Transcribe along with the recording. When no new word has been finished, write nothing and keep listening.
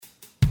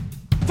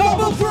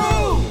Fumble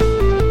through!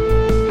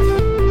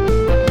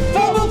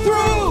 Fumble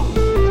through!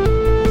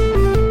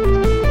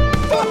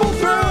 Fumble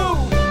through!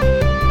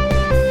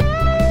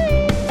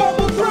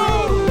 Fumble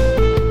through!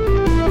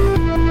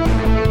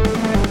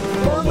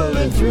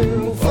 Fumbling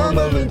through,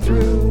 fumbling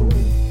through.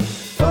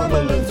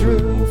 Fumbling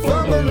through,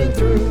 fumbling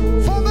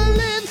through.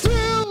 Fumbling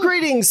through!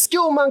 Greetings,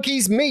 skill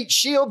monkeys, meat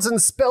shields,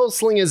 and spell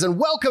slingers, and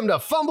welcome to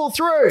Fumble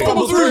Through.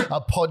 Fumble Through! A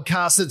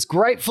podcast that's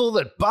grateful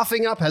that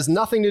buffing up has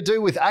nothing to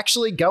do with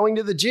actually going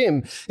to the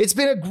gym. It's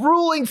been a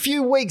grueling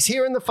few weeks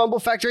here in the Fumble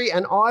Factory,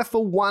 and I,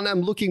 for one,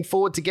 am looking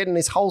forward to getting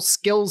this whole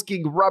skills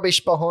gig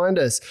rubbish behind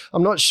us.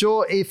 I'm not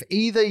sure if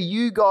either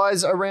you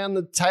guys around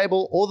the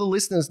table or the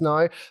listeners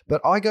know,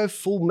 but I go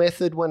full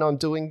method when I'm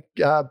doing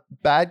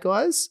bad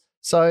guys.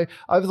 So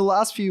over the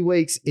last few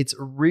weeks, it's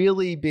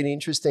really been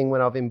interesting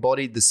when I've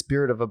embodied the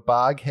spirit of a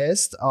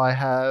Barghest. I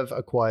have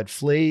acquired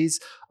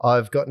fleas.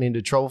 I've gotten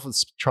into trouble for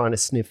trying to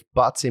sniff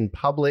butts in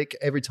public.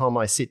 Every time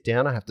I sit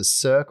down, I have to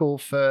circle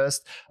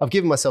first. I've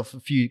given myself a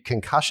few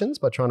concussions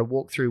by trying to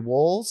walk through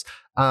walls.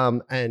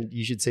 And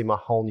you should see my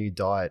whole new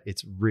diet.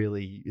 It's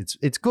really,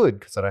 it's good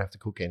because I don't have to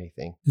cook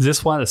anything. Is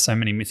this why there's so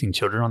many missing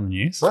children on the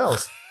news? Well,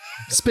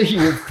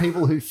 speaking of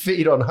people who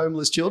feed on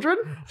homeless children.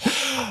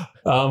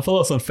 Follow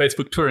us on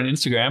Facebook, Twitter, and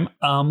Instagram.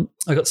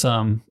 I got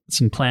some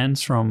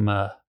plans from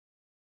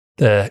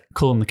the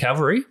Call 'em the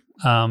Cavalry.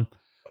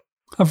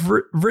 I've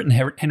written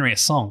Henry a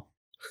song.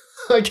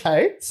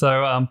 Okay.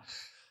 So,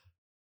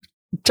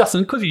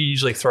 Justin, because you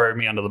usually throw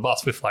me under the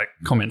bus with like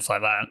comments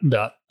like that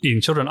about eating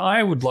children,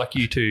 I would like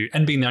you to,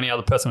 and being the only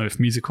other person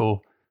with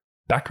musical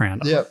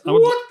background, Yeah. I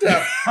would, What the?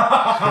 Yeah.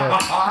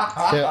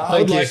 I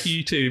would like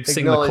you to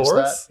sing the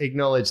chorus.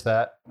 Acknowledge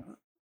that.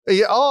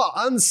 Yeah,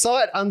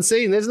 unsight,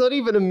 unseen. There's not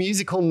even a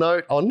musical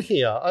note on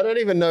here. I don't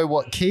even know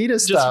what key to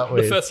start Just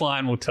with. the first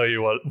line will tell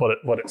you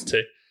what it's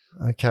to.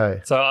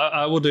 Okay. So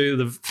I will do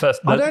the first.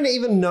 I don't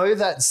even know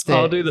that step.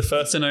 I'll do the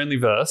first and only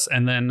verse,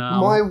 and then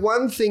My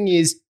one thing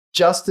is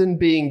Justin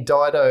being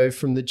Dido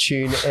from the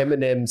tune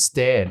Eminem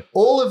Stan.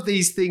 All of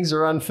these things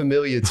are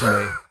unfamiliar to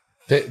me.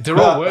 They're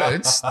all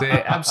words.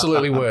 They're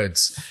absolutely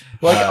words.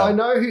 Like, I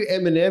know who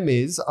Eminem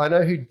is. I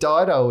know who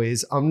Dido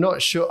is. I'm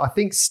not sure. I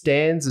think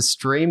Stan's a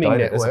streaming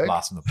That's a network.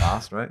 blast from the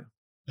past, right?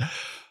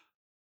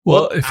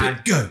 well, if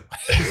it, Go.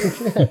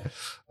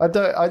 I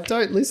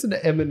don't listen to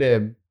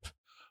Eminem.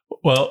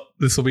 well,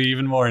 this will be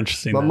even more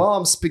interesting. My then.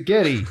 mom's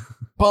spaghetti.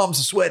 Palms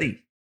are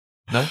sweaty.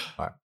 No?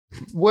 All right.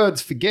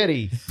 Words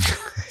spaghetti.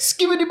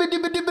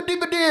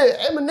 Skibbity-biddy-biddy-biddy-biddy.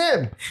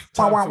 Eminem.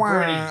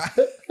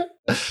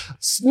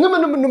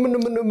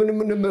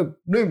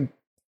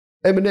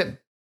 Eminem.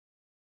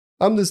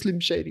 I'm the Slim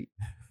Shady.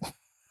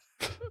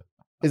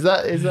 Is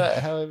that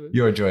how?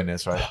 You're enjoying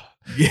this, right?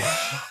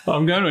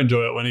 I'm going to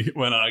enjoy it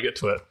when I get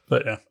to it.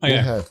 But yeah,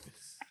 okay.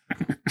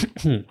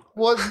 Okay.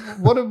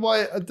 What am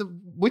I?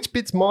 Which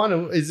bit's mine?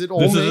 Is it all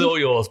This me? is all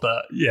yours,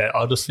 but yeah,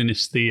 I'll just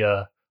finish the.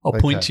 I'll Okay.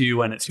 point to you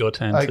when it's your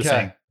turn to Okay.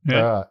 sing.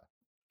 Yeah. All right.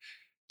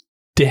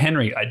 Dear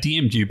Henry, I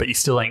DM'd you, but you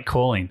still ain't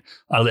calling.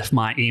 I left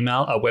my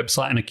email, a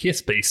website, and a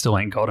kiss, but you still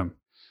ain't got them.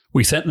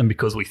 We sent them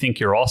because we think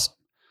you're awesome.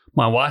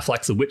 My wife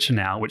likes The Witcher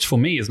now, which for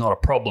me is not a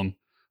problem,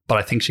 but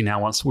I think she now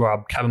wants to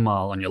rub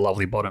chamomile on your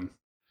lovely bottom.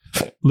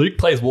 Luke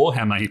plays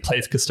Warhammer. He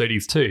plays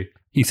Custodes too.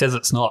 He says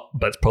it's not,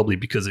 but it's probably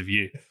because of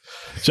you.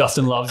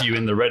 Justin loves you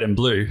in the red and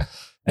blue.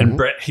 And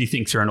Brett, he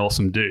thinks you're an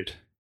awesome dude.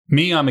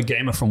 Me, I'm a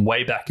gamer from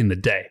way back in the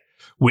day.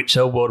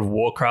 Witcher, World of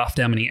Warcraft,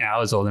 how many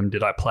hours of them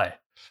did I play?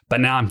 But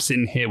now I'm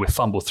sitting here with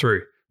Fumble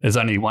Through. There's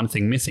only one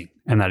thing missing,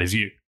 and that is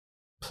you.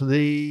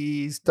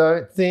 Please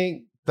don't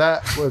think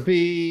that we're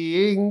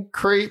being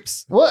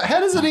creeps. What?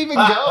 How does it even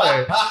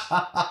go?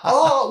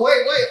 Oh,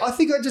 wait. I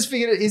think I just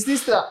figured it. Is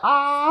this the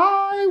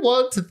I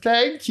want to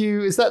thank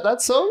you? Is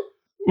that song?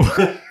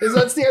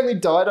 That's the only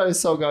Dido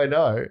song I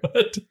know.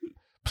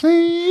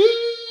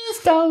 Please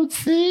don't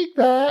think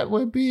that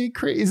we're being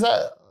creeps. Is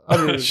that? I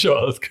don't know.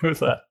 Sure, let's go with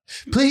that.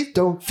 Please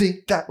don't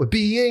think that we're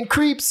being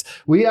creeps.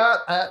 We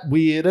aren't that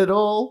weird at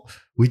all.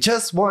 We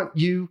just want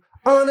you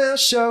on our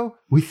show.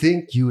 We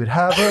think you would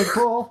have a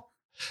ball.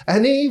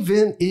 And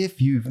even if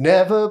you've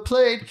never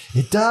played,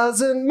 it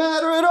doesn't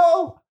matter at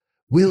all.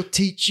 We'll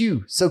teach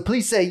you. So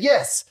please say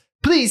yes.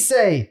 Please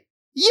say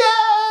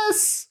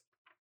yes.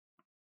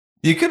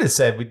 You could have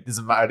said it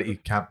doesn't matter that you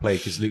can't play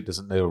because Luke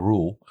doesn't know a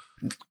rule.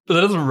 But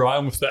that doesn't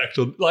rhyme with the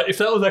actual... Like, if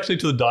that was actually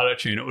to the Dido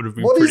tune, it would have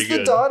been What pretty is the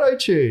good. Dido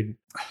tune?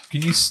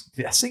 Can you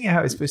sing it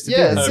how it's supposed to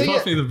Yeah, be? No, sing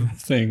pass it. me the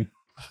thing.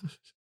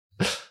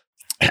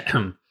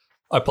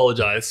 I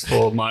apologise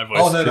for my voice.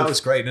 Oh, no, that was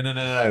great. No,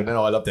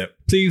 I loved it.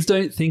 Please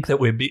don't think that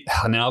we're...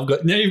 now you've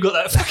got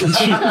that fucking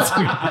tune.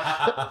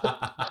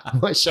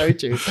 My show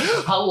tune.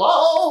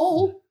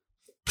 Hello.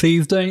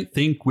 Please don't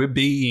think we're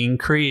being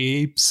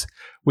creeps.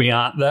 We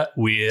aren't that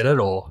weird at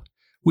all.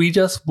 We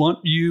just want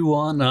you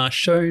on our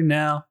show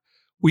now.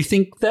 We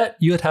think that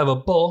you'd have a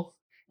ball.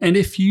 And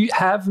if you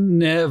have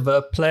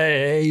never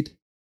played,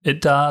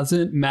 it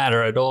doesn't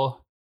matter at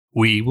all.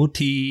 We will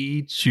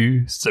teach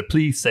you, so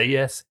please say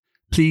yes.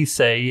 Please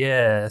say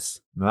yes.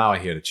 Now I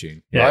hear the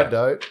tune. Yeah. I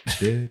don't.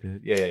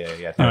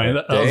 Yeah. Anyway,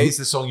 that was- It's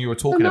the song you were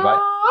talking And about.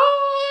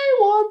 I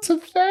want to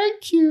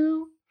thank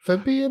you for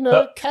being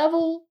a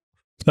cavil.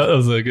 That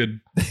was a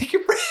good.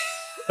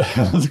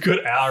 That was a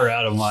good hour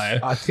out of my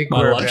I think my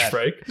we're lunch about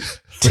break. 10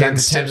 10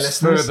 steps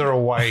listeners. further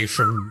away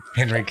from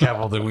Henry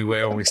Cavill than we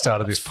were when we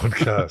started this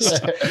podcast.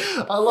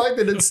 I like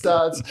that it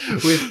starts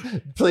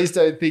with, please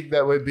don't think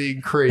that we're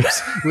being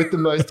creeps, with the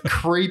most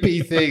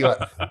creepy thing. Like,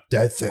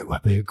 don't think we're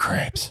being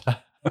creeps.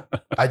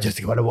 I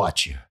just want to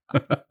watch you.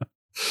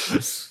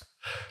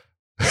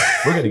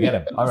 We're going to get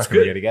him. I reckon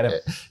we're going to get him.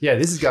 Yeah,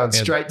 this is going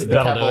Yeah, straight to the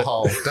that'll do Cavill it.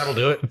 hole. That'll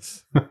do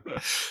it.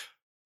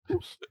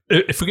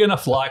 If we get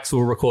enough likes,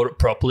 we'll record it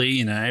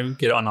properly.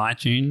 Get it on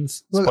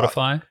iTunes, Look,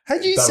 Spotify.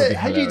 Had you That would said, be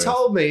had you hilarious.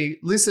 told me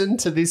listen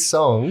to this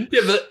song Yeah,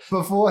 but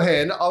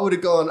beforehand, I would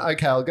have gone,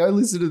 okay, I'll go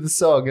listen to the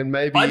song and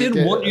maybe I didn't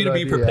get want you an to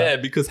be idea.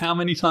 prepared because how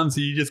many times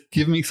do you just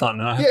give me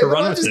something and I have Yeah, to but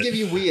run I with just it? give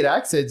you weird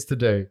accents to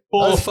do.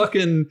 Or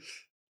fucking,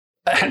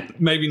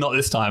 maybe not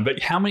this time,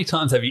 but how many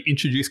times have you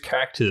introduced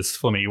characters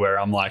for me where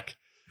I'm like,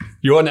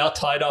 you're now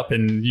tied up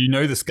and you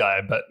know this guy,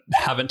 but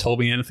haven't told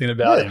me anything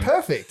about Yeah, him.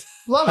 perfect.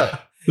 Love it.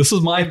 This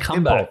is my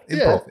comeback.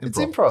 Yeah, it's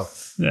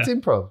improv. Yeah. It's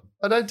improv.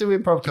 I don't do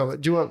improv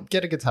comedy. Do you want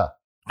get a guitar?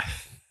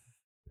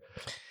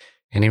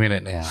 Any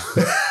minute now,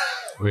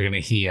 we're going to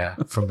hear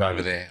from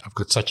over there. I've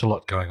got such a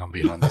lot going on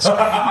behind this.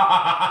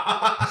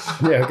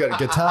 Yeah, I've got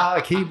a guitar,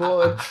 a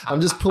keyboard.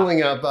 I'm just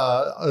pulling up.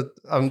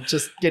 I'm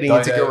just getting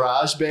into Don't know.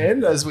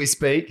 GarageBand as we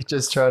speak.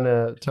 Just trying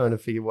to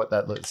figure what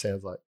that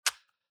sounds like.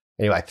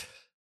 Anyway.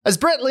 As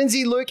Brett,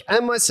 Lindsay, Luke,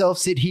 and myself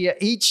sit here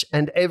each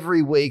and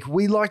every week,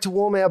 we like to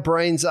warm our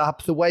brains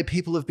up the way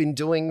people have been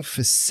doing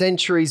for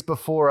centuries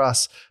before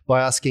us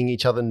by asking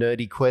each other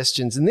nerdy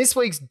questions. And this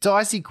week's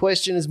dicey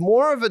question is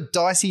more of a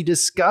dicey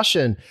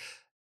discussion.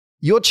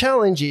 Your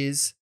challenge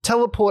is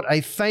teleport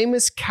a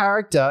famous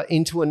character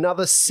into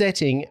another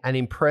setting and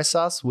impress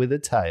us with a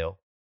tale.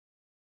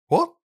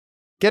 What?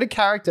 Get a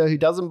character who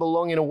doesn't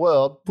belong in a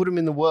world, put him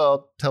in the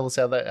world, tell us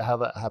how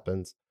that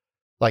happens.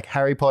 Like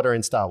Harry Potter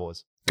and Star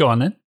Wars. Go on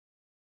then.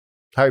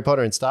 Harry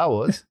Potter and Star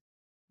Wars.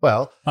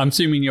 Well, I'm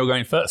assuming you're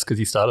going first because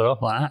you started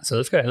off like that. So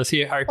let's go. Let's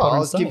hear Harry Potter I and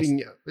was Star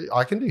Wars.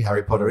 I can do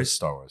Harry Potter is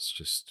Star Wars.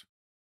 Just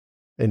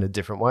in a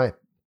different way.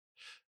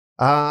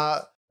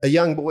 A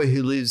young boy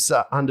who lives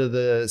under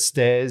the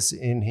stairs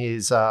in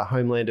his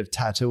homeland of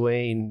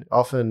Tatooine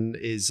often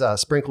is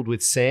sprinkled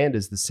with sand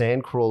as the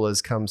sand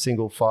crawlers come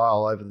single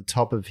file over the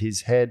top of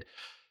his head.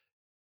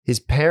 His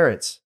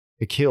parents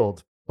are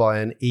killed by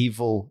an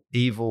evil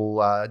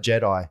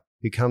Jedi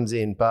who comes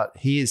in, but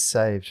he is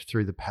saved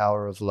through the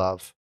power of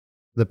love.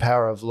 The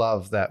power of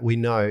love that we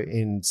know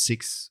in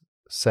 6,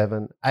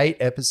 7, 8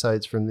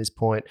 episodes from this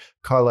point,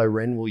 Kylo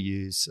Ren will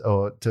use,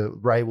 or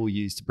Rey will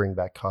use to bring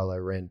back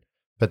Kylo Ren.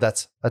 But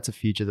that's a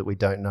future that we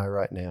don't know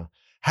right now.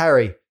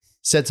 Harry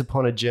sets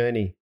upon a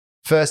journey.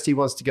 First, he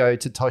wants to go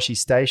to Toshi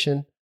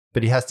Station,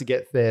 but he has to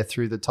get there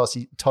through the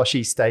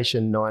Toshi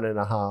Station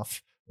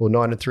 9.5 or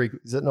 9 3.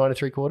 Is it 9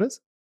 3/4?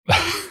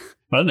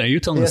 I don't know. You're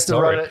telling the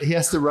story. He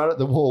has to run at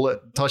the wall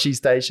at Toshi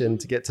Station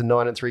to get to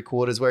 9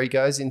 3/4, where he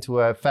goes into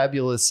a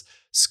fabulous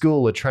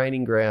school, a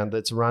training ground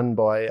that's run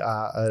by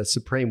a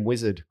supreme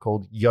wizard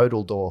called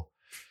Yodeldor.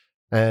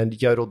 And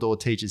Yodeldor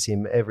teaches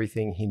him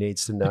everything he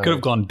needs to know. It could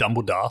have gone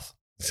Dumbledore.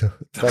 Yeah,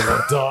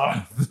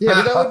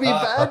 but that would be a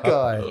bad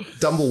guy.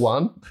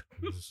 Dumble1.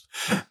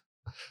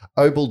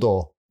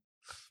 Obaldor.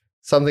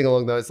 Something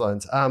along those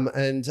lines.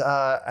 And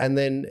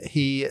then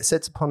he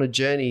sets upon a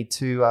journey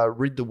to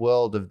rid the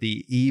world of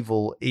the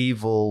evil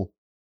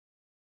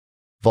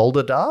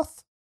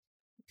Volderdarth?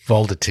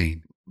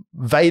 Voldatine.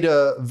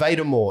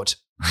 Vadermort.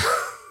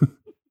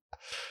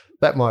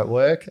 That might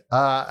work.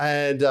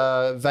 And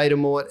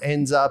Vadermort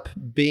ends up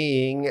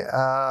being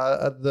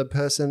the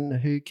person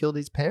who killed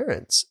his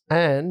parents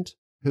and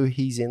who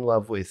he's in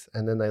love with.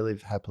 And then they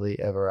live happily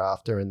ever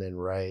after. And then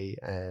Rey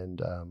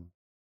and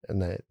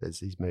there's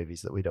these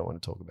movies that we don't want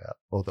to talk about,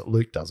 or that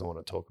Luke doesn't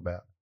want to talk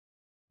about.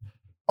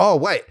 Oh,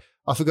 wait.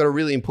 I forgot a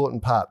really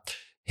important part.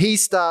 He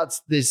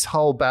starts this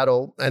whole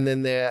battle, and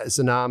then there's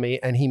an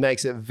army, and he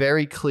makes it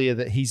very clear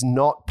that he's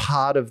not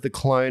part of the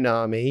clone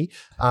army,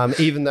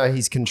 even though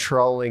he's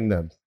controlling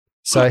them.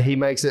 So he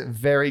makes it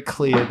very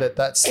clear that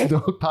that's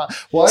not part.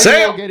 Why are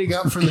you all getting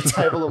up from the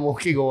table and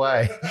walking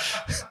away?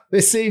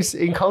 This seems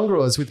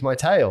incongruous with my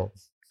tale.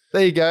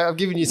 There you go. I've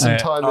given you some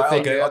time to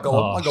think. Okay, I'll go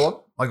on. I go on.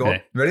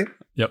 Okay. Ready?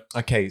 Yep.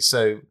 Okay,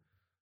 so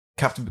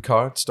Captain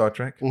Picard, Star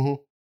Trek,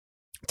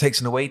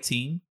 takes an away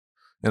team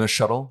in a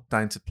shuttle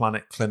down to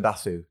planet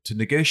Klendathu to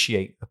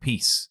negotiate a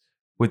peace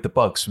with the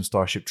bugs from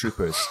Starship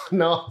Troopers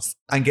Nice.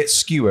 and gets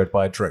skewered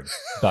by a drone.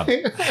 Done.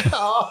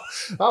 oh,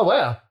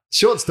 wow.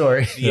 Short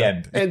story. The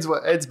end. Ends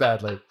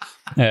badly.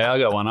 Yeah, I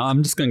got one.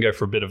 I'm just going to go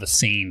for a bit of a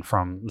scene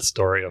from the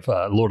story of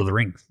Lord of the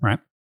Rings, right?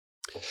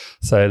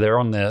 So they're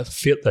on the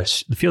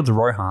fields of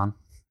Rohan.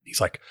 He's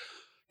like,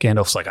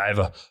 Gandalf's like, I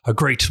have a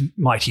great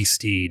mighty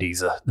steed.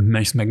 He's the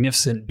most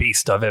magnificent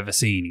beast I've ever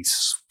seen.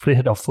 He's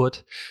fleet of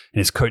foot, and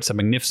his coat's a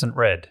magnificent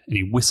red, and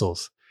he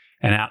whistles.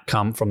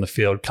 And from the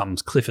field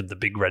comes Clifford, the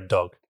big red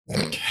dog.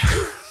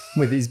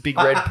 With his big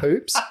red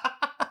poops.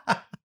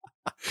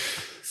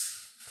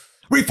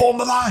 Reform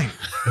the line.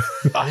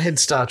 I had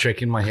Star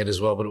Trek in my head as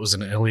well, but it was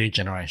an earlier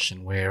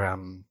generation where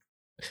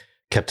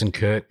Captain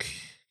Kirk,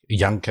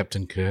 young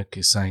Captain Kirk,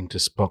 is saying to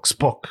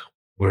Spock,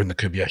 we're in the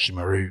Kobayashi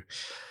Maru.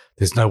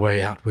 There's no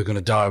way out. We're going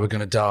to die. We're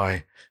going to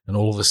die. And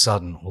all of a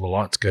sudden, all the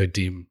lights go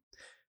dim.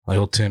 They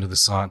all turn to the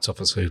science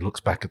officer who looks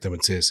back at them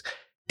and says,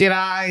 did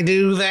I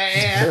do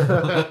that?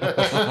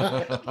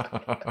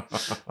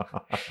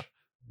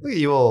 Look at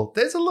you all.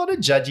 There's a lot of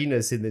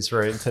judginess in this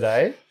room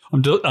today.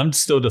 I'm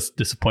still just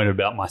disappointed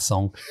about my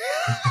song.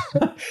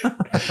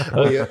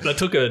 I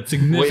took a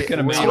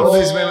significant amount all of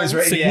those moments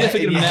right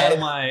significant amount of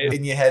my.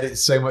 in your head.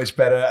 It's so much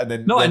better, and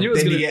then No, I knew it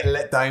was then you gonna- get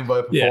let down by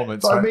a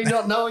performance. By right? me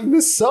not knowing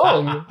the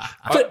song.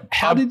 But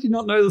how did you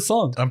not know the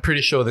song? I'm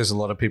pretty sure there's a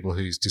lot of people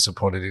who's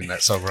disappointed in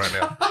that song right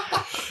now.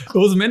 It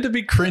was meant to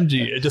be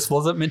cringy. It just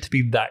wasn't meant to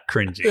be that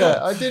cringy. Yeah,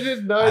 I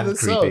didn't know And the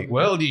creepy. song.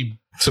 Well, you It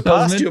was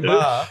surpassed meant- your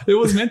bar. It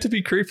was meant to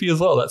be creepy as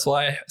well. That's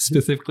why I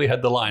specifically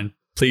had the line,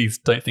 please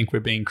don't think we're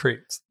being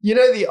creeps. You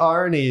know, the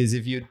irony is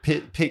if you'd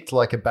picked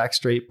like a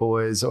Backstreet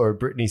Boys or a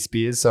Britney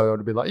Spears song, I would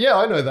have been like, yeah,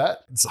 I know that.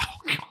 It's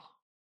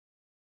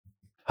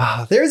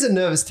there is a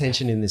nervous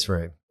tension in this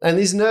room. And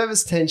this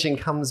nervous tension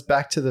comes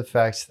back to the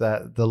fact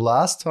that the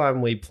last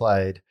time we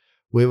played,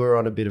 we were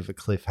on a bit of a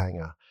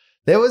cliffhanger.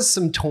 There was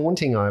some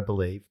taunting, I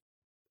believe.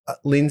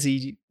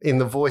 Lindsay, in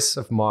the voice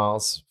of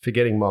Miles,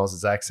 forgetting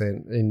Miles's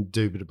accent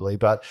indubitably,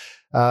 but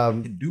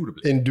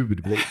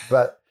indubitably,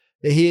 but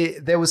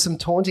there was some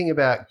taunting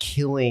about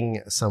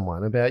killing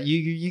someone, about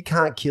you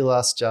can't kill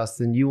us,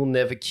 Justin. You will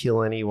never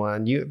kill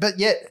anyone. But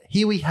yet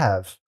here we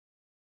have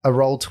a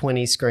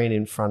Roll20 screen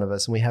in front of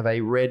us, and we have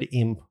a red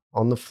imp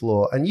on the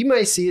floor. And you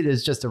may see it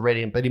as just a red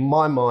imp, but in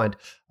my mind,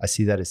 I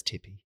see that as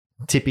Tippy.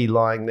 Tippy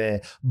lying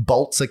there,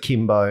 bolts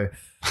akimbo,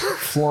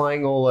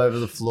 flying all over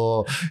the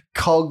floor,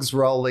 cogs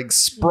rolling,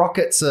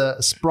 sprockets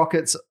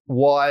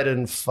wide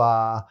and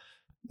far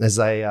as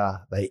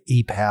they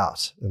eep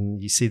out.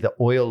 And you see the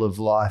oil of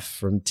life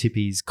from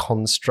Tippy's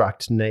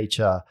construct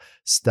nature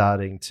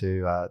starting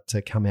to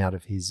come out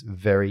of his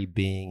very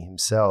being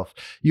himself.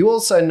 You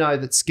also know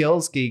that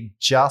Skelsgig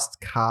just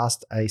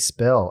cast a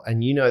spell,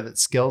 and you know that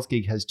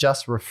Skelsgig has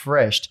just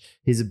refreshed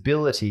his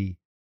ability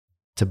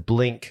to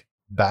blink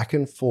back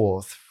and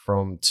forth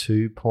from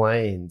two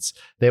planes.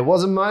 There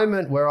was a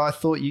moment where I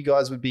thought you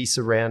guys would be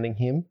surrounding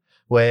him,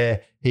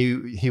 where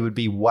he would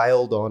be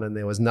wailed on and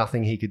there was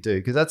nothing he could do,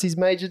 because that's his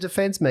major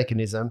defense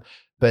mechanism,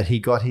 but he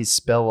got his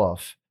spell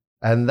off.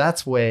 And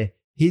that's where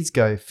his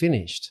go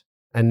finished.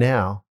 And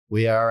now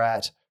we are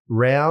at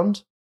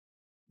round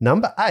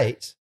number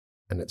 8,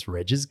 and it's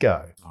Reg's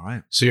go. All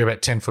right. So you're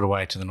about 10 foot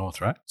away to the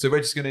north, right? So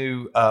Reg's going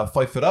to 5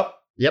 foot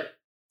up. Yep.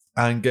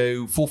 And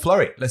go full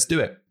flurry. Let's do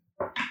it.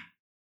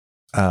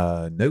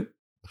 Nope.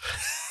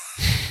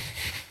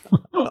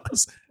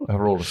 I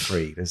rolled a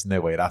 3. There's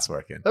no way that's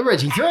working. A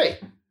Reggie 3.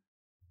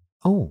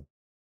 Oh.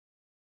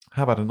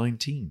 How about a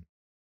 19?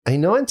 A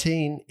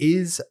 19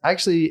 is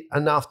actually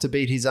enough to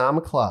beat his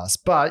armor class,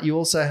 but you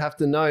also have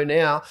to know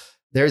now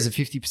there is a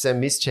 50%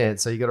 miss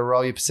chance, so you got to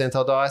roll your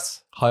percentile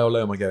dice. High or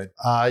low am I going?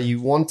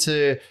 You want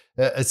to,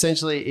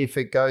 essentially, if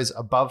it goes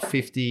above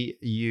 50,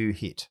 you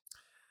hit.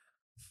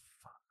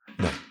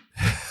 No.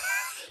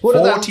 What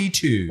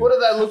 42. What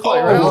did that look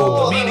like, Oh, Reg?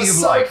 the that meaning was of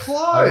so life. close.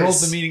 I rolled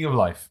the meaning of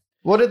life.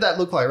 What did that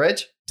look like, Reg?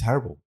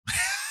 Terrible.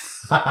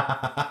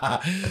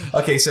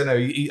 Okay, so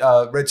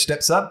no, Reg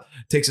steps up,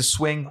 takes a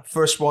swing.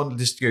 First one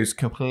just goes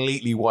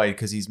completely wide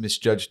because he's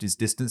misjudged his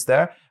distance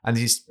there. And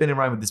he's spinning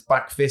around with this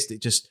back fist.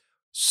 It just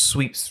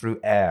sweeps through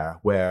air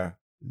where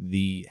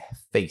the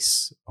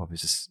face of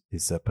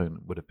his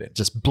opponent would have been.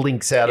 Just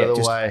blinks out of the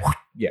just- way.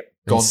 Yeah,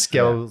 Gone.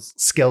 gone.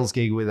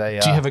 Skelsgig with a...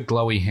 Do you have a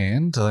glowy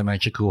hand? Are they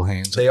magical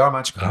hands? They are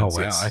magical. Oh, hands,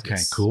 wow. yes, Okay,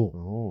 yes. cool.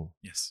 Oh.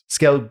 Yes.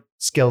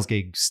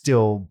 Skelsgig,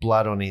 still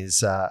blood on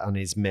his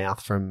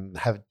mouth from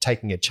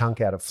taking a chunk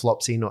out of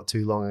Flopsy not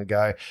too long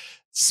ago,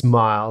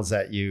 smiles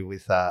at you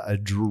with a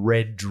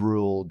red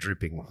drool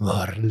dripping.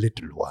 Oh,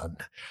 little one,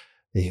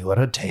 you are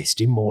a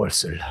tasty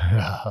morsel.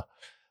 I'm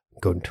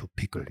going to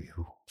pickle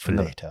you for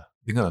later.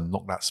 You're going to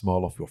knock that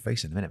smile off your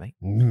face in a minute, mate.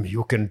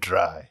 You can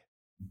try.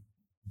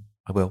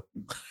 I will.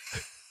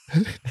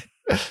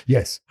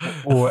 Yes.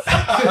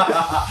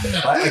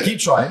 I keep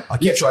trying.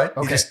 You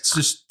Okay.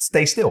 just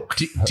stay still.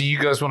 Do you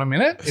guys want a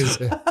minute?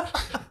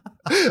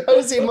 I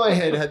just in my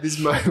head had this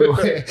moment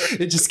where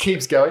it just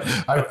keeps going.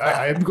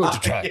 I am going to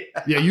try.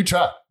 Yeah, you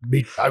try.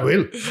 Me, I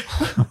will.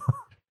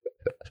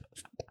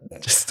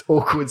 Just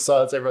awkward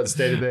silence. Everyone's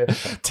standing there.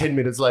 10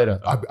 minutes later,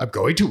 I'm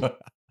going to.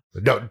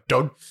 No,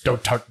 don't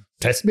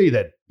test me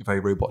then. Very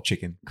robot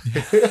chicken.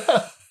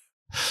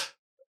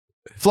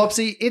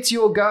 Flopsy, it's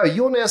your go.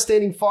 You're now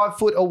standing 5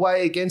 foot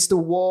away against a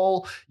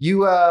wall.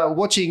 You are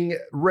watching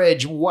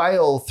Reg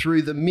wail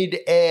through the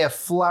mid-air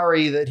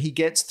flurry that he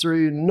gets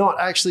through, not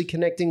actually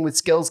connecting with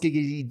Skelsgig.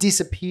 He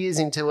disappears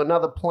into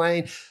another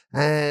plane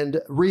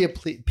and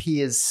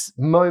reappears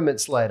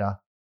moments later.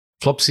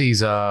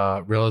 Flopsy's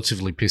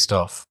relatively pissed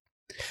off.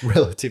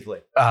 relatively.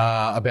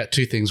 About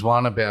two things.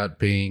 One, about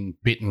being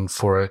bitten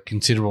for a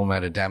considerable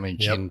amount of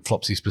damage Yep. in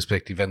Flopsy's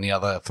perspective, and the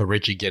other for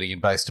Reggie getting in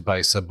base to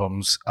base, so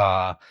bombs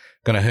are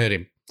going to hurt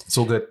him. It's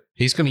all good.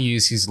 He's going to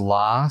use his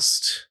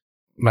last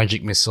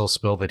magic missile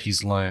spell that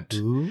he's learnt,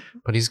 Ooh.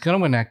 but he's going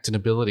to enact an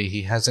ability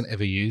he hasn't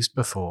ever used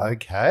before.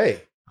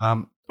 Okay.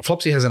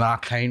 Flopsy has an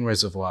arcane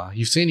reservoir.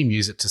 You've seen him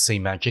use it to see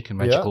magic and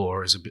magical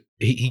auras.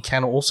 He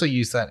can also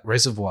use that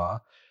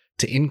reservoir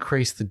to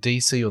increase the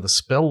DC or the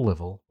spell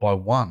level by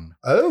 1.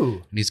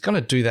 Oh. And he's going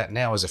to do that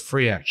now as a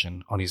free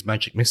action on his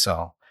magic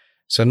missile.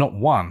 So not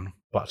 1,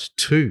 but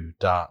 2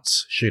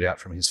 darts shoot out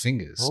from his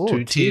fingers. Ooh,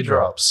 2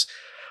 teardrops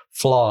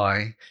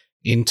fly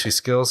into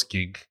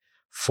Skellsgig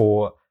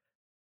for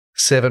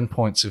 7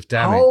 points of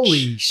damage.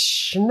 Holy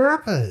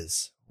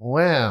schnappers.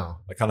 Wow.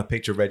 I kind of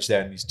picture Reg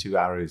there and these 2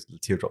 arrows, the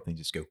teardrop thing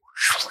just go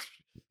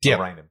Yeah.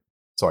 around him.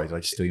 Sorry, did I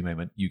just steal your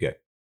moment? You go.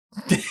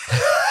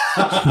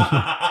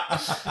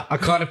 I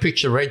kind of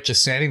picture Red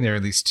just standing there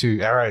and these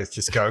 2 arrows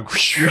just going.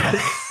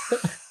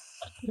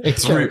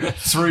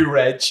 through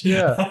Reg.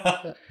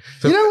 Yeah.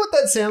 You know what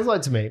that sounds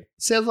like to me? It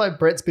sounds like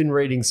Brett's been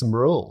reading some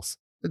rules.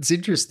 It's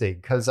interesting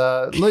because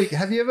Luke,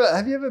 have you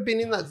ever been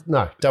in that?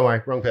 No, don't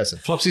worry, wrong person.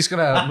 Flopsy's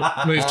going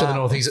to move to the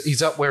north.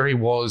 He's up where he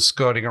was,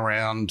 skirting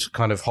around,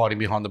 kind of hiding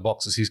behind the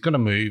boxes. He's going to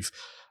move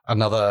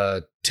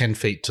another 10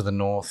 feet to the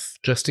north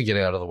just to get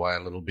out of the way a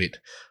little bit,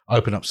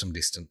 open up some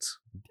distance.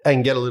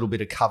 And get a little bit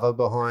of cover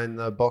behind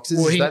the boxes.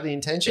 Well, Is he- that the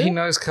intention? He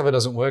knows cover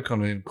doesn't work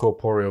on an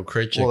incorporeal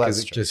creature Well, because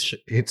that's it true. just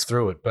hits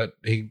through it, but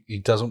he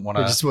doesn't want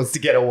He to. just wants to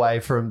get away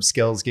from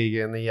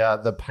Skellsgig and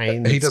the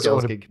pain that He doesn't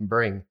want to- Skellsgig can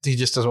bring. He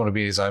just doesn't want to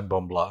be his own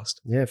bomb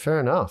blast. Yeah, fair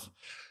enough.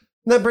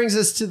 And that brings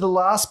us to the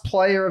last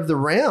player of the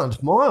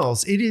round.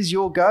 Miles, it is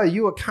your go.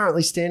 You are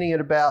currently standing at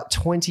about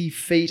 20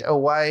 feet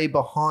away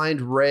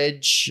behind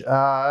Reg.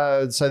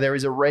 So there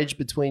is a Reg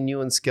between you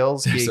and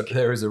Skellsgig.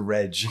 There is a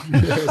Reg.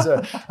 There's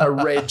a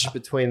Reg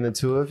between the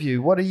two of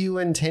you. What are you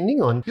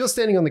intending on? You're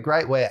standing on the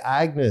grate where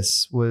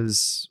Agnes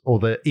was, or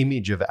the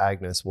image of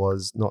Agnes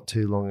was not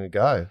too long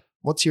ago.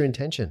 What's your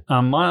intention?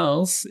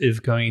 Miles is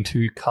going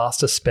to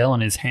cast a spell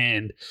on his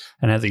hand,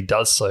 and as he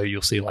does so,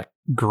 you'll see like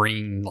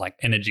green like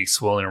energy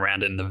swirling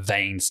around it, and the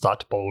veins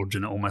start to bulge,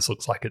 and it almost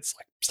looks like it's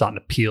like starting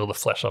to peel the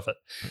flesh off it.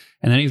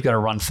 And then he's going to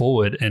run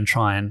forward and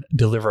try and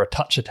deliver a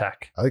touch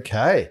attack.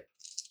 Okay.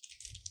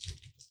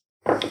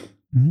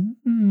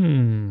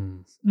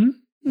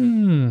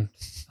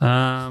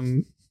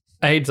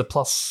 Aids a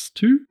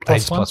 +2,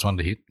 Aids +1. +1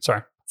 to hit.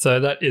 Sorry, so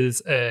that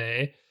is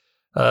a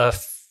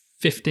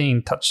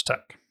 15 touch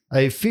attack.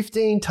 A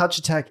 15 touch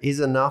attack is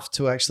enough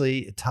to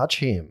actually touch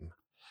him.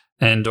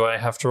 And do I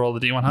have to roll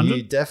the D100?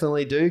 You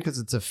definitely do because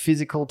it's a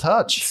physical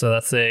touch. So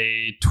that's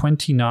a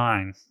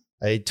 29.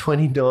 A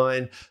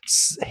 29.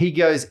 He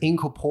goes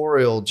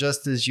incorporeal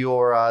just as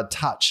your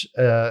touch.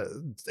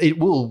 It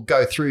will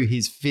go through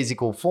his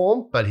physical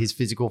form, but his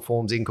physical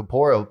form's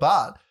incorporeal.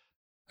 But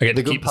I get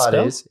the to good keep part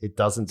spell? is it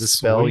doesn't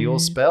dispel your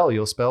Sweet. spell.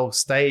 Your spell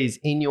stays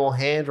in your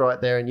hand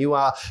right there, and you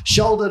are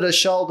shoulder to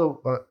shoulder,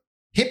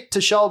 hip to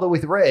shoulder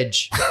with Reg.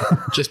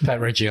 Just pat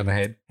Reggie on the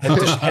head.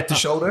 Head to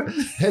shoulder.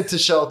 Head to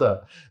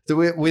shoulder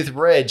with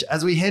Reg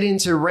as we head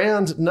into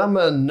round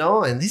number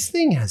 9. This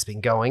thing has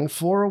been going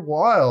for a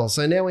while.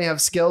 So now we have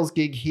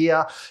Skellsgig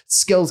here.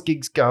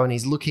 Skellsgig's going.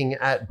 He's looking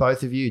at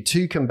both of you.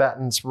 2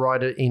 combatants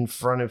right in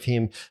front of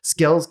him.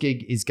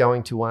 Skellsgig is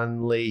going to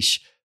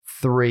unleash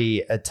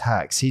 3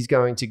 attacks. He's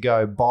going to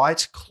go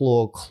bite,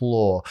 claw,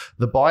 claw.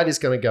 The bite is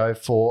going to go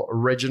for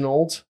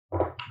Reginald.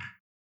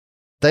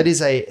 That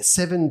is a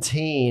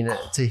 17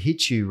 to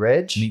hit you,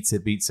 Reg. Meets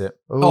it, beats it.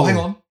 Ooh. Oh, hang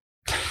on.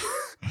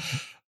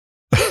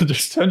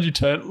 Just turn to Yeah,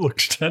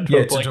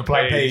 a to a blank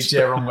blank page. page.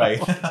 Yeah, wrong way.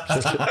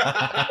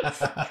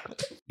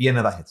 Yeah,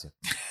 no, that hits it.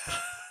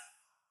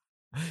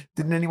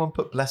 Didn't anyone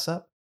put bless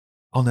up?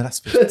 Oh, no, that's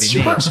supposed to be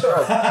me. That's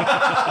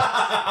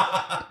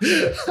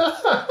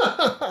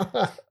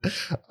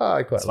oh,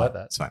 I quite It's like fine.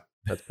 that. It's fine.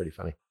 That's pretty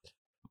funny.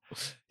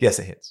 Yes,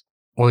 it hits.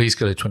 Well, he's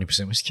got a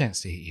 20% risk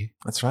chance to hit you.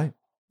 That's right.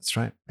 That's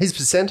right. His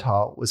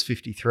percentile was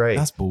 53.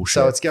 That's bullshit.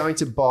 So it's going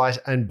to bite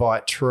and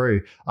bite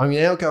true. I'm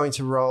now going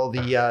to roll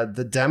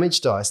the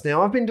damage dice.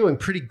 Now, I've been doing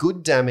pretty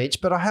good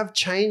damage, but I have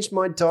changed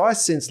my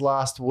dice since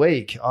last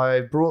week.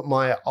 I brought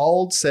my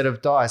old set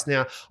of dice.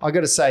 Now, I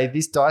got to say,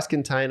 this dice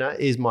container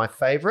is my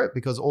favorite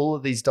because all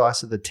of these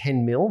dice are the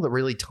 10 mil, the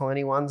really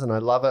tiny ones, and I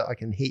love it. I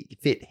can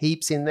fit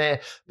heaps in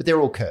there, but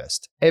they're all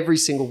cursed. Every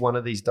single one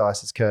of these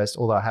dice is cursed,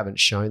 although I haven't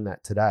shown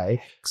that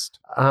today.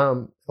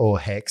 Or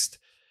hexed.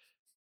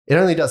 It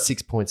only does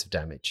 6 points of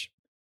damage.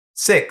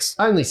 6.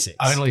 Only 6.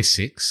 Only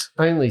 6.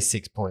 Only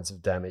 6 points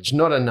of damage.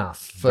 Not enough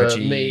for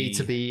Reggie. me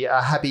to be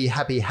a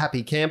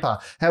happy camper.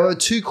 However,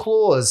 2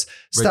 claws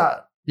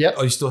start. Yep.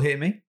 Oh, you still hitting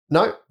me?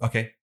 No.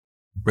 Okay.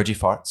 Reggie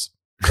farts.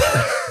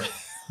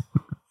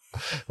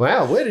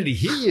 Wow. Where did he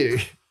hit you?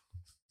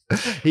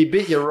 He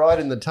bit you right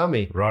in the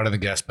tummy. Right in the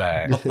gas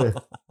bag.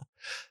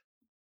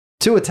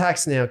 Two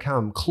attacks now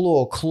come.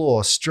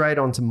 Claw, straight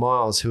onto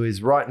Miles, who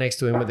is right next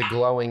to him with a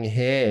glowing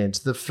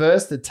hand. The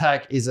first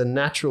attack is a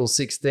natural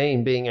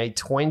 16, being a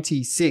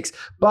 26,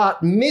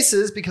 but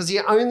misses because he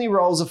only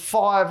rolls a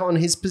 5 on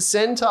his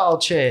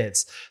percentile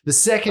chance. The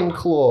second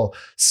claw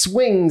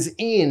swings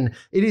in.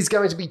 It is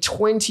going to be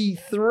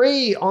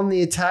 23 on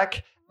the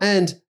attack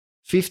and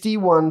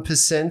 51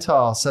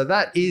 percentile. So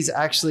that is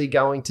actually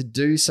going to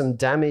do some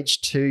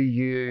damage to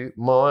you,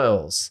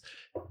 Miles.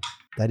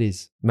 That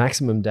is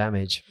maximum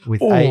damage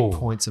with 8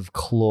 points of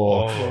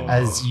claw.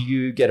 As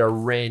you get a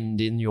rend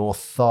in your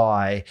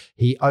thigh,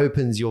 he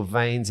opens your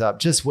veins up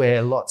just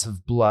where lots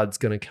of blood's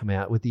going to come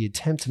out with the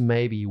attempt to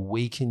maybe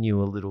weaken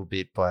you a little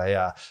bit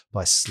by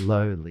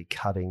slowly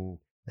cutting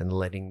and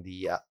letting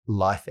the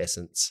life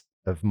essence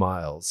of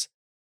Miles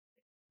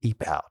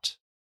eep out.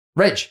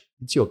 Reg,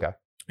 it's your go.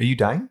 Are you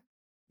dying?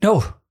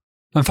 No,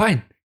 I'm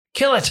fine.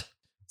 Kill it.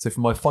 So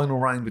for my final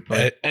round with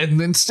my... And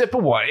then step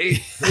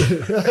away.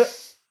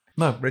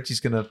 No, Reggie's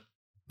going to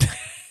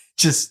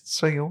just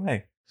swing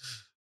away.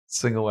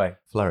 Swing away.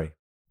 Flurry.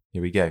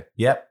 Here we go.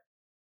 Yep.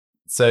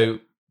 So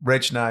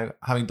Reg now,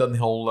 having done the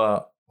whole...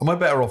 am I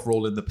better off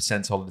rolling the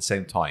percentile at the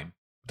same time?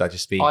 Would I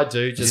just be... I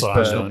do, just That's what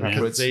I'm burn doing,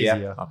 because it's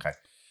easier. Yeah. Okay.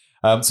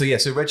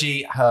 So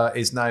Reggie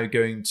is now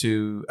going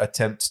to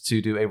attempt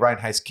to do a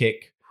roundhouse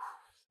kick,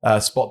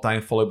 spot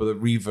down, followed by the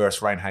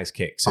reverse roundhouse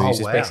kick. So he's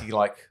just basically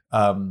like,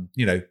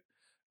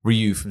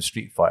 Ryu from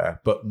Street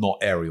Fighter, but not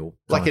aerial.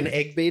 Like an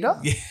egg beater?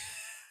 Yeah.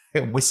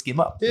 Whisk him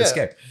up. Yeah. Let's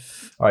go.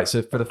 All right.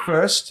 So for the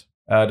first,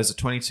 there's a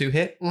 22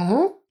 hit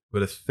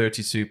with a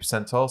 32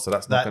 percentile. So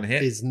that's not going to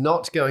hit. That is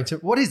not going to.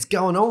 What is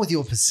going on with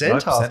your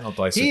percentile? Percentile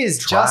dice He are is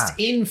trash. just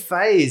in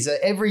phase.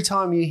 Every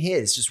time you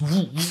hit, it's just.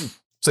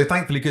 So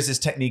thankfully, because this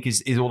technique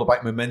is all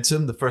about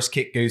momentum, the first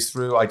kick goes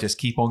through. I just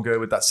keep on going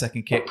with that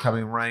second kick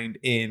coming round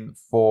in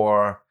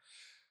for...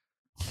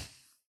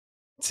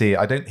 See,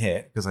 I don't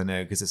hit because I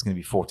know because it's going to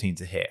be 14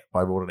 to hit.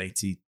 I rolled an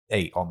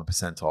 88 on the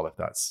percentile if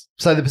that's...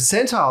 So the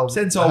percentile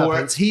Percentile happens.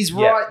 works. He's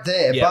Yeah. right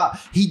there, Yeah.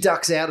 but he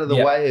ducks out of the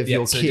way of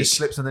your so kick. it just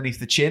slips underneath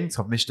the chin.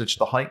 So I've misjudged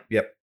the height.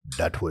 Yep.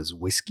 That was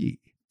whiskey.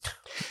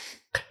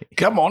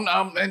 Come on,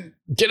 and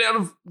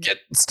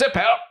step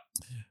out.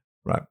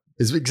 Right.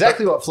 Is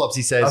exactly what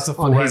Flopsy says That's a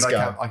full on round. his I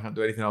go. can't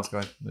do anything else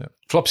going. Yeah.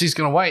 Flopsy's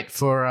going to wait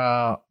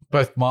for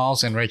both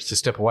Miles and Reg to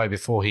step away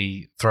before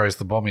he throws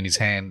the bomb in his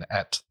hand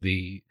at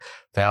the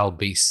foul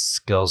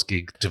beast Girls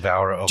Gig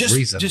Devourer of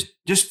Reason.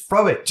 Just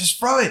throw it. Just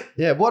throw it.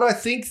 Yeah, what I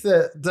think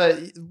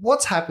that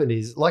what's happened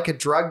is, like a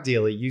drug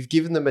dealer, you've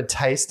given them a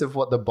taste of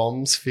what the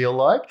bombs feel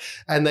like,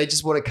 and they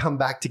just want to come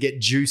back to get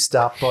juiced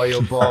up by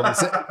your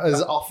bombs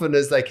as often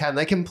as they can.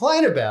 They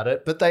complain about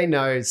it, but they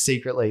know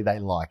secretly they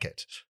like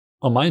it.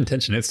 Well, my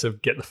intention is to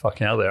get the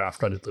fuck out of there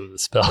after I deliver the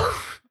spell.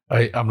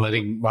 I'm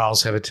letting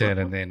Miles have a turn,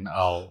 and then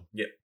I'll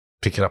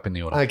pick it up in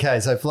the order.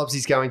 Okay, so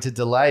Flopsy's going to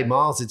delay.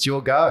 Miles, it's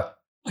your go.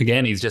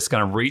 Again, he's just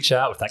going to reach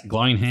out with that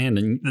glowing hand,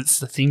 and it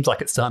seems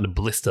like it's starting to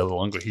blister the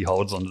longer he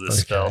holds onto the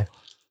spell.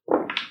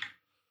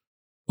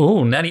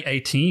 Oh, natty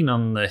 18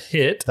 on the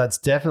hit. That's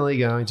definitely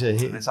going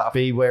to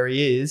be where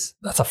he is.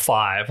 That's a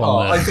 5 Oh,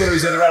 on I the thought it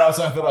was in the red. I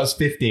thought I was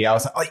 50. I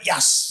was like, oh,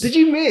 yes. Did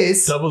you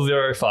miss?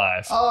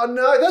 005. Oh,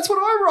 no, that's what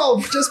I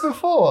rolled just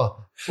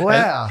before.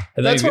 Wow.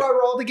 and then That's you what I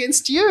rolled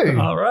against you.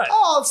 All right.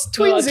 Oh, it's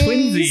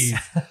twinsies.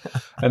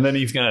 And then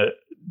he's going to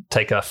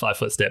take a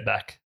 5-foot step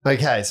back.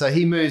 Okay, so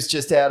he moves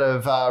just out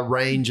of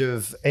range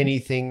of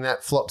anything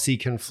that Flopsy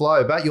can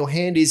flow, but your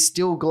hand is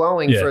still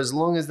glowing for as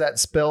long as that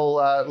spell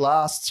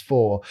lasts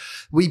for.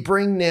 We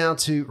bring now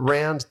to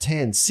round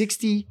 10,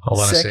 60 Hold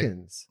on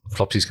seconds.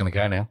 Flopsy's going to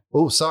go now.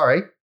 Oh,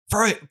 sorry.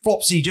 Throw it,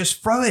 Flopsy.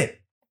 Just throw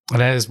it.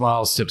 And as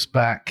Miles steps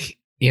back,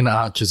 in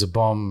arches a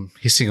bomb,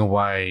 hissing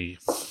away,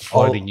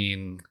 floating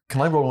in.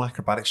 Can I roll an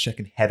acrobatics check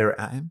and header it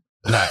at him?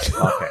 No.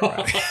 Okay,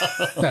 right.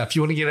 No, if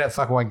you want to get out the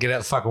fuck away, get out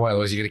the fuck away,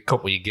 otherwise you're going to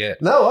cop what you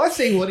get. No, I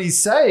think what he's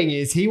saying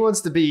is he wants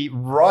to be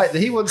right.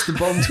 He wants the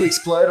bomb to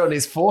explode on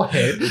his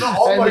forehead. Not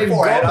on and my then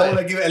forehead. drop I it.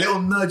 want to give it a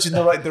little nudge in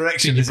the right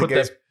direction. Did you as it put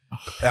goes.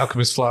 that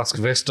Alchemist Flask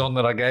vest on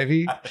that I gave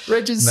you?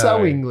 Reg is No.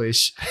 so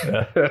English.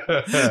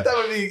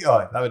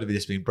 That would have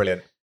just been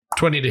brilliant.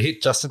 20 to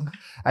hit, Justin.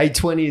 A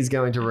 20 is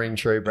going to ring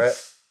true, Brett.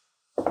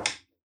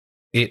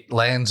 It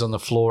lands on the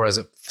floor as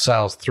it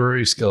sails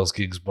through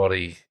Skellsgig's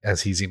body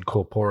as he's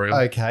incorporeal.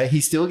 Okay, he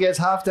still gets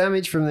half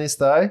damage from this,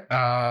 though.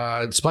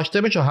 Splash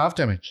damage or half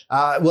damage?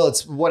 Well,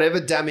 it's whatever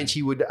damage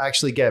he would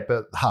actually get,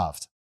 but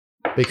halved.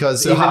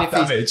 Because So half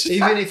damage.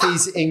 even if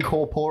he's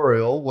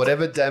incorporeal,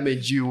 whatever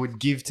damage you would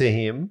give to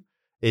him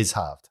is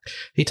halved.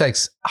 He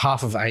takes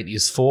half of 8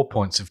 is 4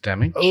 points of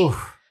damage.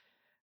 Oof.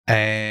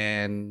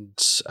 And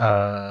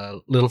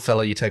little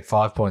fella, you take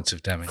 5 points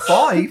of damage.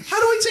 5? How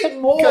do I take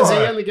more? Because he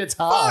only gets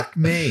half. Fuck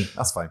me.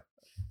 That's fine.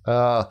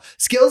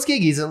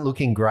 Skellsgig isn't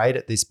looking great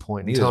at this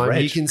point in Neither is time.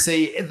 Reg. You can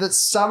see that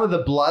some of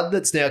the blood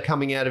that's now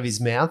coming out of his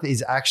mouth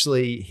is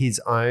actually his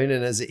own.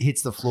 And as it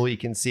hits the floor, you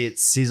can see it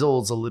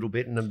sizzles a little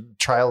bit and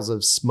trails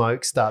of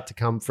smoke start to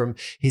come from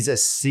his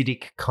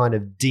acidic kind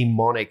of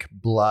demonic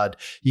blood.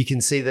 You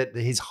can see that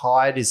his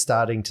hide is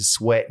starting to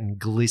sweat and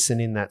glisten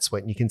in that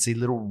sweat. And you can see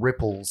little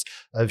ripples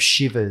of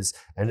shivers.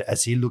 And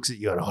as he looks at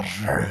you,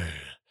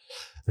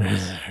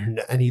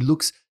 and he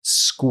looks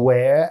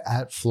square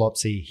at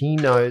Flopsy. He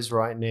knows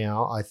right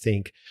now, I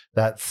think,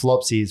 that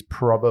Flopsy is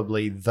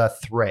probably the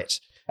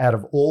threat. Out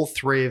of all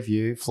three of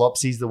you,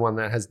 Flopsy's the one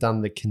that has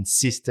done the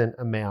consistent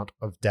amount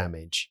of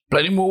damage.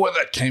 Bloody more where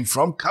that came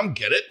from. Come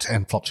get it.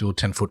 And Flopsy will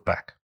 10 foot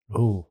back.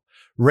 Ooh.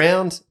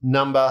 Round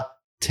number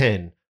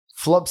 10.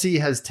 Flopsy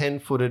has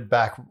 10-footed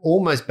back,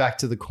 almost back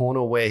to the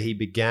corner where he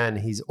began.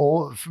 He's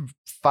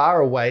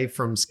far away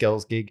from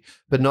Skellsgig,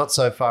 but not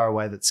so far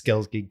away that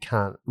Skellsgig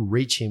can't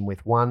reach him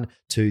with 1,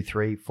 2,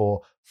 3,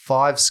 4,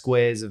 5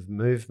 squares of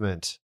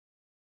movement.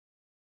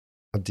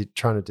 I'm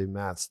trying to do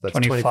maths. That's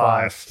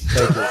 25.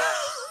 Thank you.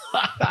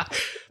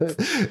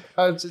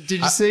 Did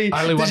you see?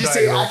 Did you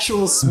see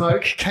actual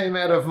smoke came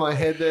out of my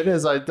head then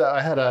as I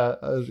had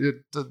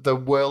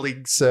the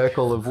whirling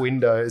circle of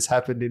windows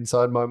happened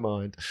inside my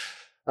mind.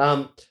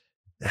 Now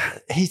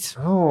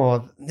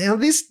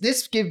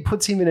this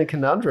puts him in a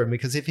conundrum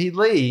because if he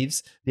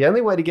leaves, the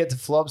only way to get to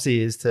Flopsy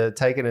is to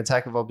take an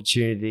attack of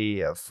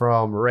opportunity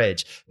from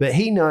Reg. But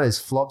he knows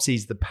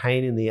Flopsy's the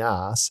pain in the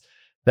ass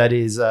that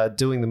is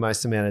doing the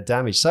most amount of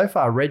damage. So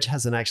far, Reg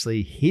hasn't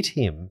actually hit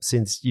him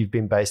since you've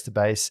been base to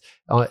base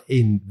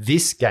in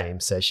this game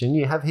session.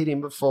 You have hit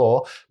him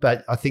before,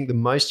 but I think the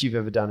most you've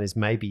ever done is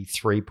maybe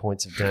 3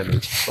 points of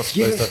damage. What's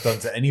the most I've done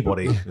to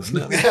anybody,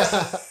 isn't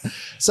it?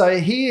 So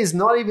he is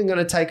not even going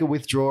to take a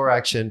withdraw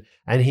action,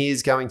 and he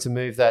is going to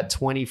move that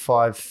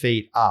 25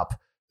 feet up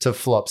to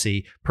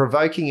Flopsy,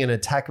 provoking an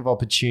attack of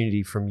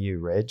opportunity from you,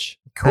 Reg.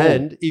 Cool.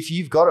 And if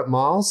you've got it,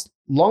 Miles,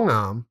 long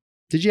arm.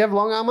 Did you have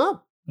long arm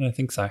up? I don't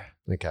think so.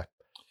 Okay.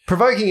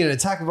 Provoking an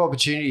attack of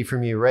opportunity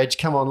from you, Reg.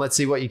 Come on, let's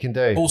see what you can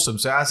do. Awesome.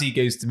 So as he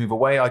goes to move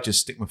away, I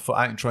just stick my foot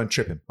out and try and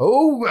trip him.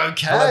 Oh, I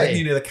okay.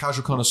 think, the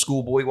casual kind of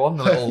schoolboy one,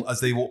 the little as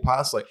they walk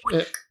past, like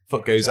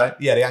foot goes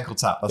out. Yeah, the ankle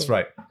tap. That's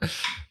right.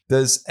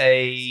 There's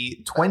a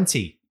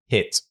 20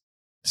 hit.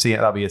 See,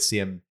 that'll be a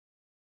CM.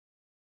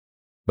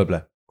 Blah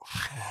blah.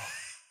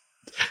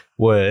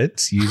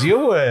 Words. Use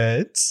your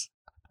words.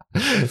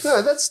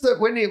 No, that's the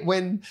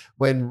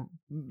when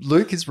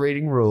Luke is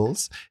reading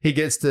rules, he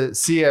gets to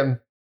CM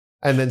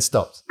and then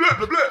stops. Blah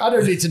blah blah. I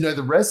don't need to know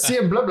the rest.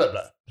 CM blah blah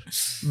blah.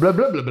 Blah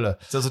blah blah blah.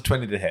 So there's a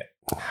 20 to hit.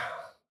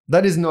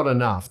 That is not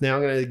enough. Now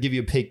I'm going to give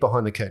you a peek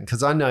behind the curtain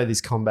because I know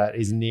this combat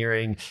is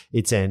nearing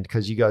its end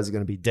because you guys are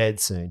going to be dead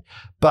soon.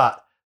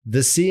 But the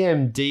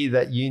CMD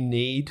that you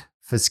need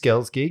for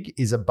Skellsgig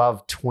is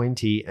above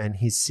 20, and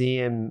his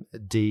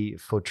CMD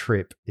for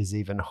Trip is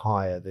even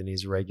higher than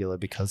his regular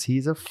because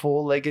he's a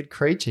 4-legged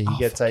creature. He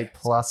gets a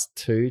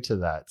 +2 to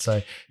that.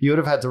 So you would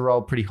have had to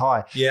roll pretty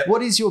high. Yeah.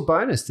 What is your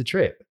bonus to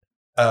Trip?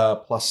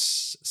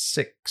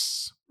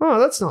 +6. Oh,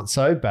 that's not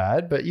so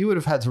bad, but you would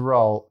have had to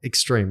roll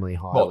extremely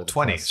high. Well, with a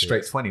 20, +6.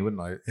 straight 20,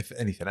 wouldn't I? If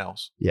anything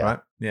else. Yeah. Right?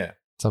 Yeah.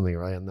 Something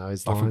around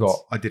those I lines. forgot.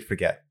 I did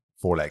forget.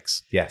 4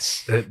 legs.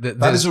 Yes. That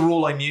That is a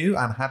rule I knew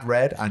and had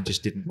read and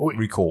just didn't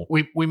recall.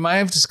 We may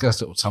have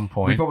discussed it at some We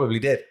point probably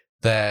did.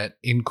 that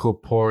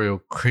incorporeal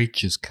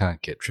creatures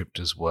can't get tripped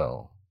as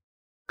well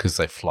because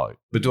they float.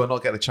 But do I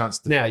not get the chance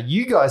to? Now,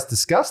 you guys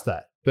discussed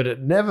that, but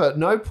at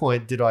no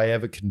point did I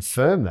ever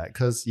confirm that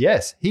because,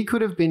 yes, he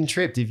could have been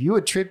tripped. If you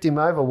had tripped him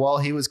over while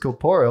he was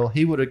corporeal,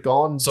 he would have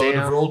gone So I'd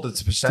down. have rolled the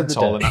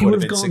percentile and He that would would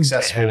have have been gone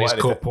successful. down. He's out of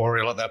it.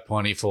 corporeal at that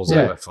point. He falls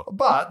Yeah. over.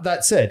 But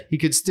that said, he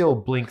could still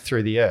blink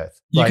through the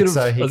earth. You could have,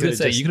 so I he was going to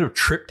could have say, you could have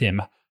tripped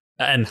him,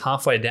 and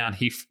halfway down,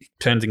 he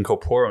turns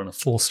incorporeal and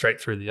falls straight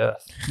through the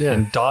earth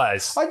and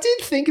dies. I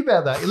did think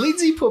about that.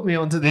 Lindsay put me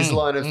onto this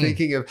line of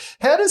thinking of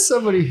how does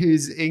somebody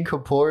who's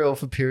incorporeal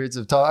for periods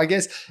of time, I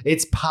guess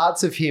it's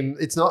parts of him,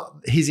 it's not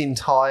his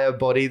entire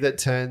body that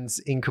turns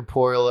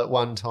incorporeal at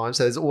one time.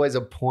 So there's always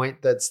a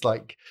point that's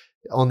like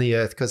on the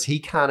earth because he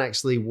can't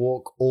actually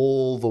walk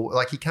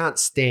he can't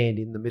stand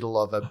in the middle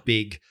of a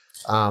big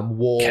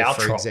wall, for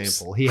Caltrops.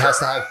 example. He has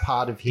to have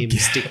part of him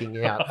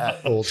sticking out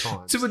at all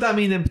times. So would that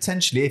mean then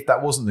potentially if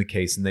that wasn't the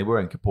case and they were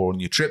incorporeal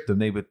and you tripped them,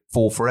 they would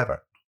fall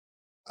forever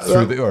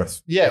through the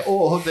earth? Yeah,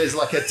 or there's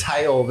like a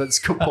tail that's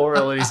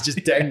corporeal and he's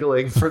just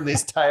dangling from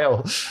this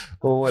tail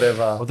or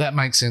whatever. Well, that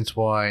makes sense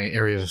why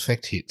area of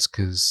effect hits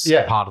because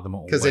Yeah. part of them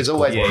are Because there's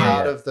always Yeah,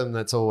 part yeah. of them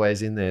that's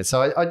always in there.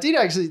 So I did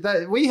actually,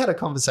 we had a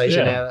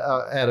conversation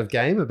out of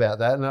game about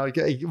that. And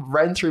it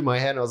ran through my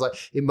head and I was like,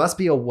 it must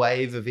be a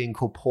wave of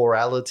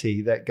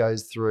incorporality that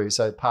goes through.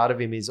 So part of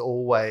him is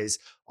always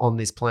on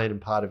this plane and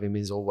part of him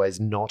is always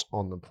not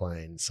on the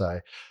plane.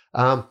 So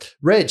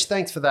Reg,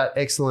 thanks for that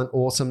excellent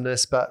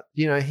awesomeness. But,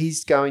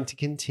 he's going to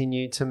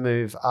continue to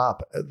move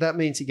up. That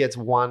means he gets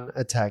one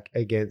attack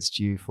against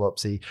you,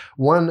 Flopsy.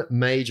 One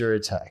major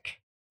attack.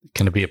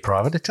 Can it be a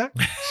private attack?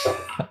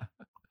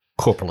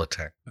 Corporal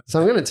attack. So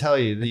I'm going to tell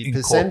you the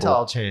Incorporal.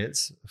 percentile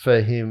chance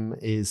for him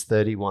is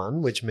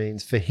 31, which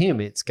means for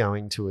him it's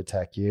going to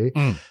attack you.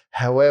 Mm.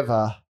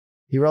 However,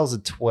 he rolls a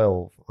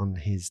 12 on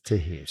his to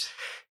hit.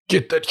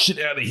 Get that shit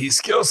out of here,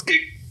 Skelski.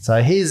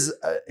 So his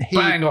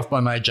Bang off my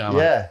mage armor.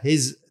 yeah,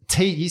 his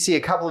teeth. You see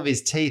a couple of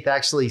his teeth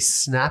actually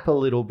snap a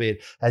little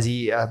bit as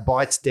he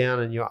bites down,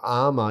 and your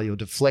armor, your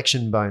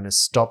deflection bonus,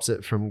 stops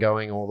it from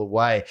going all the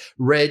way.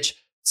 Reg,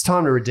 it's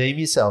time to redeem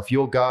yourself.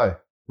 Your go.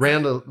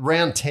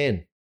 Round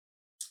 10.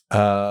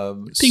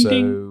 Ding, So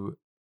ding.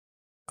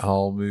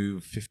 I'll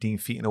move 15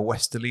 feet in a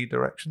westerly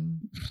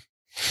direction.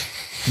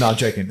 No, I'm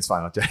joking. It's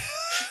fine. I'm joking.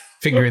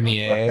 Finger in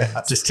the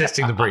air, just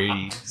testing the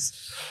breeze.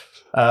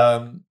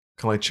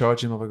 Can I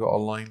charge him? Have I got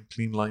a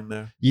clean line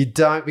there? You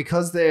don't,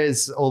 because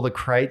there's all the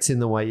crates in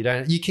the way.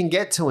 You can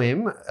get to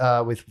him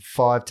with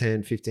 5,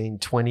 10, 15,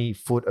 20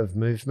 foot of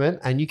movement,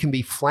 and you can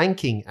be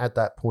flanking at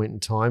that point in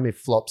time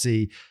if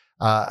Flopsy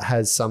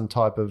has some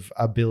type of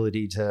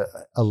ability to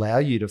allow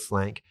you to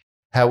flank.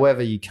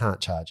 However, you can't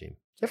charge him.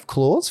 You have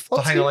claws, So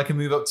Flopsy? hang on, I can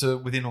move up to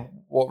within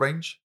what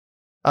range?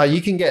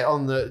 You can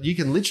you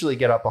can literally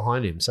get up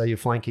behind him. So you're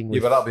flanking with.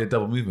 Yeah, but that'll be a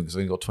double movement because I've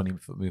only got 20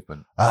 foot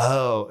movement.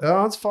 Oh,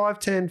 it's 5,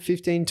 10,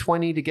 15,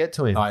 20 to get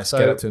to him. Nice.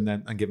 Get up to him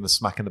then and give him a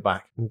smack in the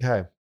back.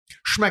 Okay.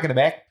 Smack in the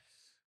back.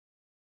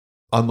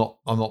 I'm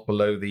not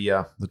below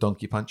the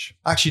donkey punch.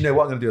 Actually, no,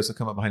 what I'm going to do is I'll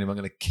come up behind him. I'm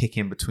going to kick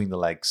him between the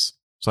legs.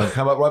 So I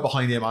come up right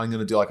behind him. I'm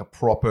going to do like a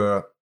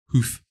proper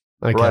hoof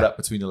Okay. right up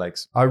between the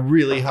legs. I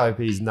really hope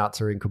his nuts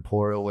are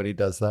incorporeal when he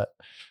does that.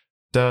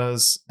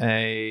 Does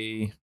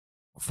a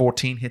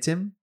 14 hit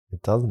him?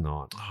 It does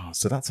not. Oh,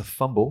 so that's a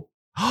fumble.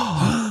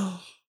 No.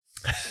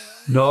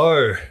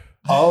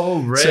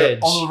 Oh, Reg. So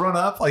on the run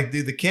up, I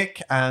do the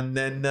kick, and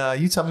then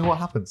you tell me what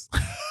happens.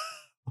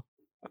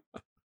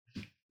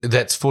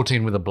 That's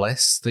 14 with a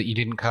bless that you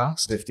didn't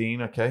cast.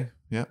 15, okay.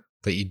 Yeah.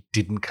 That you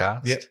didn't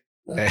cast. Yep.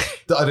 I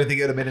don't think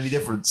it would have made any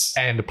difference.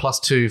 And a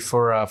 +2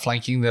 for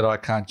flanking that I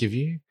can't give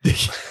you.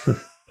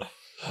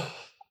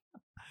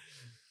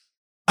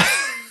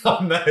 Oh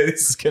no,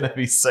 this is going to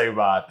be so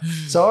bad.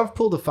 So I've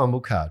pulled a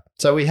fumble card.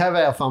 So we have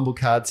our fumble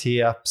cards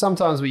here.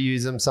 Sometimes we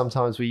use them.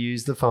 Sometimes we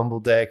use the fumble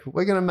deck.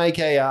 We're going to make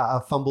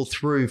a fumble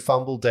through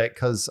fumble deck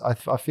because I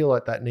feel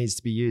like that needs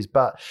to be used.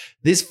 But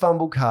this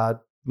fumble card,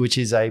 which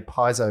is a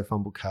Paizo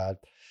fumble card,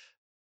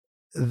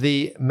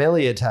 the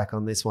melee attack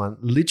on this one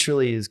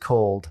literally is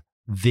called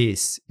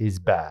 "This is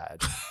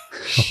bad."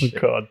 Oh,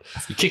 God.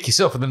 You kick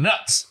yourself in the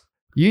nuts.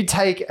 You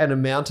take an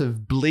amount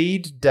of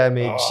bleed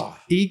damage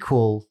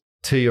equal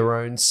to your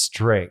own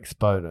strength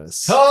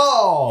bonus.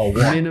 Oh,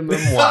 Minimum 1.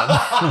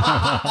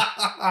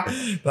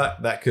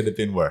 that could have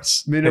been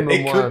worse. Minimum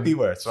it 1. could be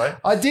worse, right?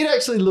 I did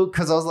actually look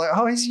because I was like,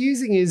 oh, he's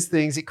using his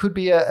things. It could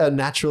be a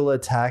natural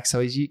attack.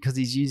 So because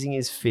he's using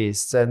his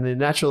fists, and the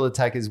natural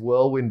attack is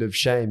Whirlwind of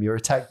Shame. Your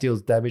attack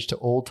deals damage to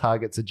all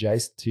targets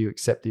adjacent to you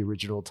except the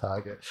original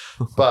target.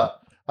 But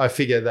I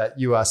figure that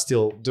you are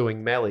still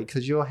doing melee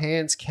because your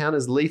hands count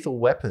as lethal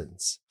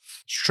weapons.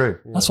 It's true.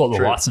 That's what the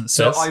True. license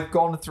So says. I've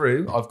gone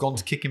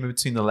to kick him in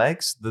between the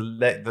legs.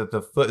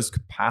 The foot has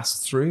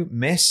passed through,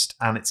 missed,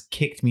 and it's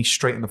kicked me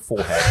straight in the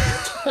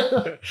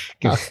forehead.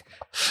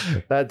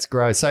 That's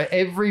gross. So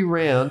every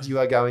round you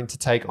are going to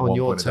take on 1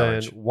 your point of turn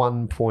damage.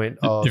 1 point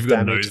of You've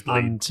got a damage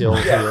nosebleed. until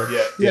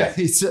yeah.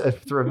 it's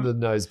from the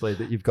nosebleed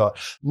that you've got.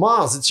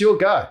 Miles, it's your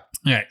go.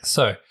 Okay,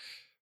 so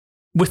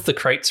with the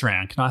crates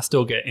around, can I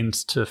still get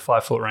into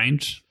 5 foot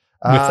range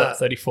with that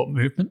 30 foot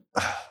movement?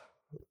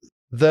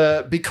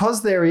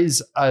 Because there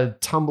is a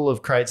tumble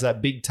of crates,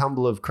 that big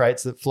tumble of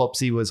crates that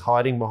Flopsy was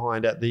hiding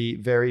behind at the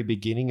very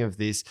beginning of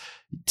this,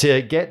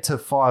 to get to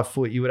 5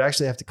 foot, you would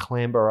actually have to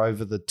clamber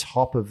over the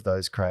top of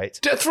those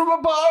crates. Death from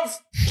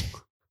above.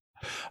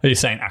 Are you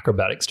saying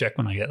acrobatics check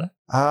when I get that?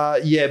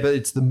 Yeah, but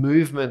it's the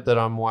movement that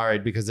I'm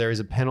worried because there is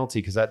a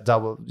penalty because that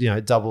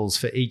doubles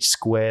for each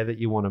square that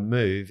you want to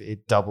move.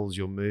 It doubles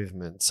your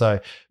movement. So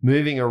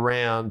moving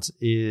around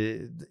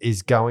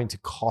is going to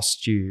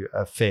cost you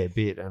a fair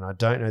bit, and I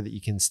don't know that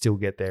you can still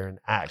get there and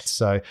act.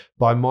 So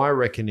by my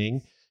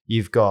reckoning,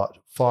 you've got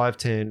 5,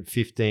 10,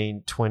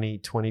 15, 20,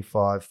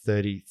 25,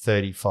 30,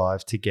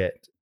 35 to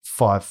get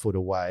 5 foot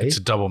away. It's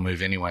a double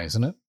move anyway,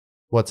 isn't it?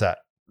 What's that?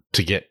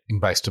 To get in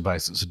base to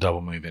base, it's a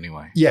double move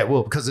anyway. Yeah,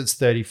 well, because it's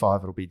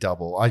 35, it'll be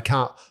double. I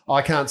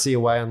can't see a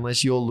way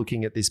unless you're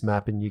looking at this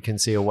map and you can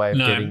see a way of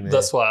getting No, there.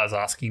 that's why I was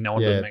asking. No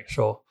one Yeah. to make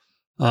sure.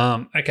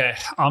 Okay,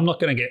 I'm not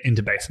going to get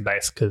into base and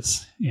base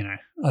because, I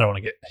don't want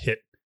to get hit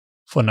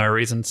for no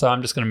reason. So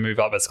I'm just going to move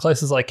up as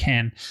close as I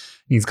can.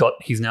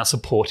 He's now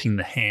supporting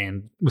the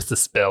hand with the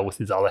spell with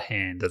his other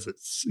hand as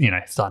it's,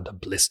 starting to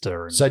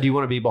blister. And, So do you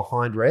want to be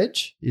behind Reg?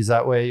 Is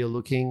that where you're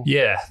looking?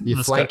 yeah. You're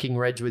let's go. flanking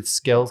Reg with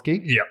Skell's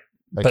gig? Yeah.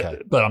 Okay.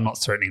 But I'm not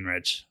threatening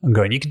Reg. I'm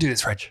going, you can do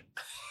this, Reg.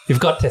 You've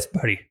got this,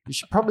 buddy. You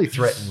should probably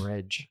threaten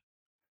Reg.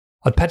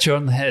 I'd pat you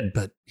on the head,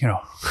 but,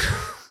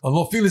 I'm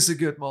not feeling so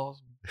good,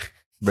 Miles.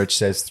 Reg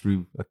says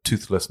through a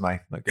toothless mouth,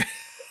 like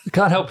I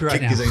can't help you right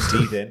kick now. his own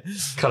teeth in.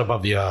 Cut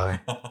above the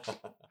eye.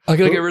 I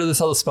got to get rid of this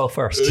other spell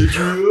first.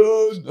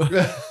 Adrian!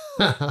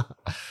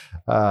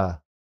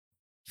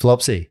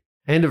 Flopsy,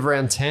 end of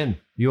round 10.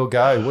 Your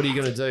go. What are you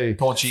going to do?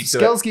 Come on, Chief. do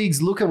it.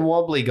 Skellsgig's looking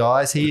wobbly,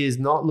 guys. He is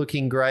not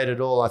looking great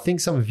at all. I think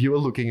some of you are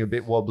looking a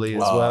bit wobbly as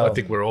well. I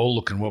think we're all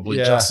looking wobbly,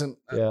 Yeah. Justin.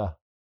 Yeah.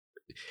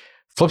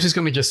 Flopsy's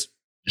going to just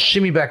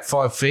shimmy back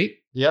 5 feet,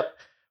 Yep.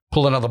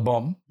 pull another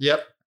bomb,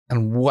 Yep.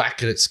 and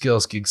whack it at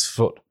Skellsgig's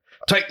foot.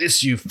 Take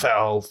this, you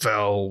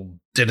foul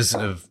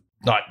denizen of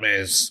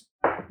nightmares.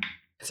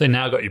 So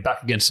now got you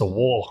back against the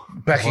wall.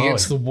 Back Oh.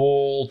 against the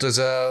wall. Does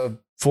a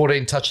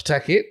 14 touch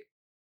attack hit?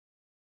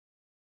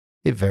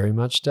 It very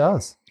much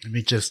does. Let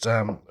me just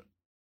a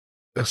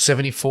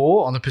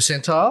 74 on the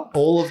percentile.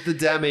 All of the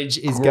damage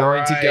is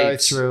going to go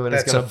Great. through, and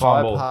That's it's going a to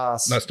fumble.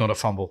 bypass. No, it's not a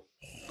fumble.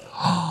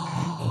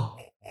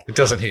 It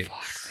doesn't hit.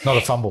 Not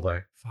a fumble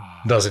though.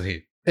 Doesn't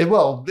hit.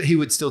 Well, he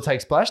would still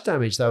take splash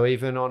damage though,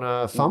 even on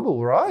a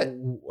fumble, right?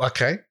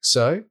 Okay,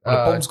 so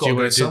Well, the bomb's do you got to go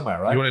wanna do-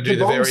 somewhere, right? You want to do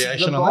the variation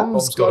the on that? bomb's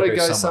Bomb's got gotta to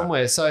go go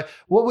somewhere. So,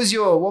 what was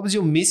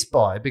your miss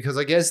by? Because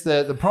I guess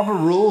the proper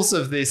rules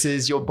of this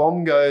is your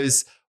bomb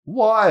goes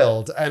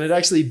wild and it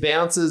actually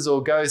bounces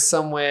or goes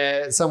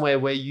somewhere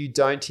where you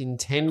don't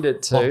intend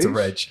it to. Off to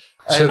Reg.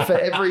 And for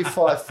every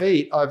 5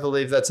 feet, I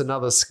believe that's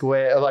another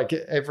square. Like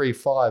every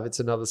 5, it's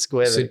another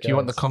square. So that do it you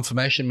want the goes.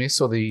 confirmation miss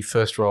or the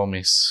first roll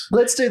miss?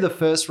 Let's do the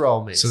first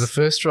roll miss. So the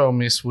first roll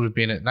miss would have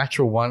been at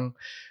natural 1,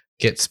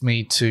 gets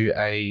me to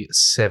a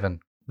 7.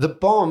 The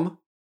bomb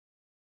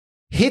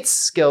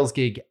hits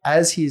Skellsgig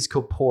as he is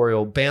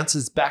corporeal,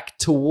 bounces back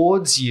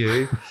towards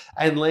you,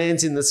 and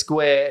lands in the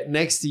square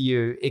next to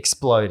you,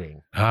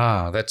 exploding.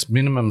 That's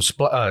minimum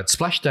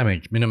splash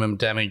damage. Minimum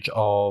damage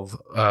of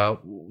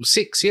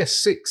 6. Yes,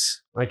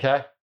 6.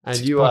 Okay, and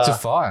 6 you points are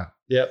of fire.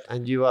 yep,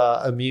 and you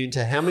are immune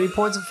to how many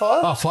points of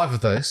fire? Oh, 5 of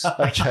those.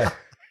 Okay,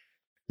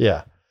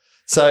 yeah.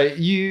 So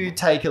you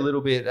take a little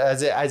bit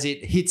as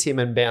it hits him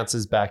and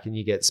bounces back, and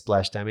you get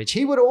splash damage.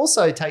 He would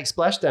also take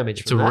splash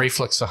damage. It's a from that.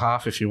 reflex for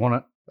half if you want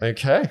it.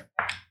 Okay.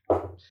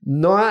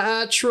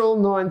 Natural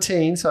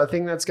 19, so I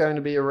think that's going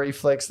to be a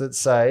reflex that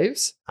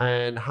saves.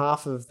 And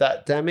half of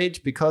that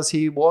damage, because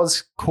he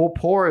was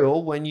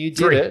corporeal when you did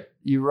 3. it,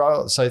 you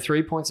roll. So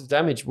 3 points of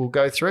damage will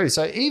go through.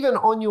 So even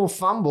on your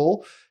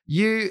fumble,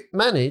 you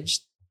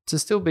managed to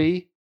still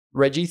be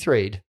Reggie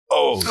Threed.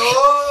 Oh,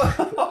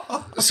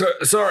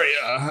 Sorry.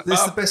 this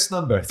is the best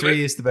number.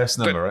 3 is the best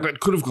number, right? That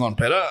could have gone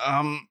better.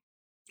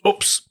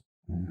 Oops.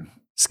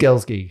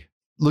 Skellsgig,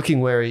 looking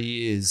where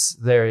he is,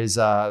 there is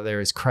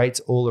crates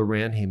all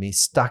around him. He's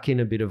stuck in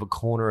a bit of a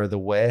corner of the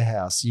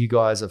warehouse. You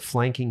guys are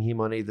flanking him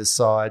on either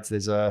sides.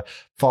 There's a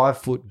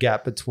 5-foot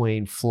gap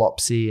between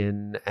Flopsy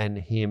and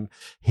him.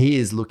 He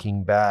is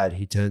looking bad.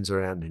 He turns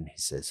around and he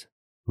says,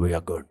 "We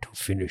are going to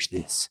finish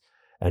this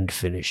and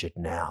finish it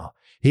now."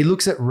 He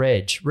looks at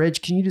Reg.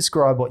 Reg, can you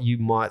describe what you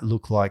might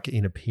look like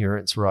in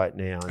appearance right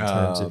now in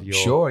terms of your...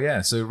 Sure,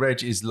 yeah. So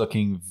Reg is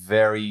looking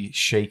very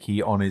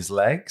shaky on his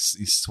legs.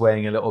 He's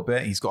swaying a little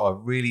bit. He's got a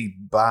really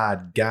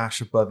bad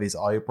gash above his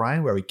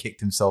eyebrow where he kicked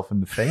himself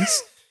in the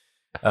face.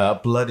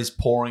 Blood is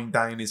pouring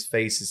down his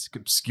face. It's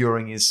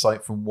obscuring his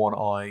sight from one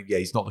eye. Yeah,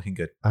 he's not looking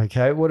good.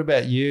 Okay, what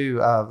about you,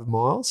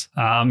 Miles?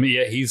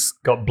 Yeah, he's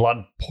got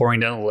blood pouring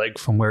down the leg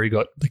from where he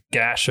got the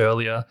gash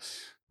earlier.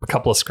 A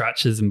couple of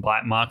scratches and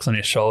bite marks on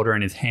his shoulder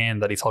and his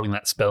hand that he's holding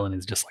that spell in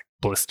is just like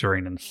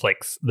blistering and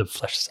flakes. The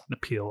flesh is starting to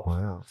peel.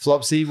 Wow.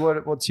 Flopsy,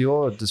 what's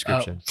your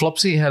description?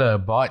 Flopsy had a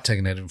bite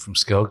taken at him from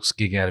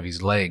Skellsgig out of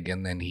his leg,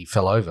 and then he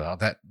fell over.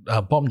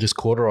 That bomb just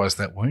cauterized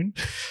that wound.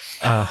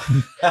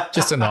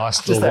 Just a nice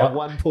Just little that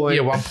 1 point.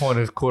 Yeah, 1 point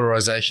of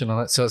cauterization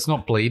on it. So it's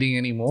not bleeding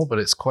anymore, but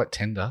it's quite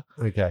tender.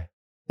 Okay.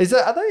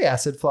 Are they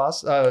acid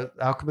flasks?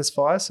 Alchemist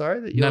fire, sorry?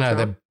 That you're No, throwing?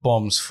 they're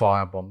bombs,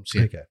 fire bombs.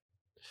 Yeah. Okay.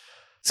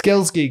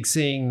 Skellsgig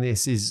seeing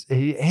this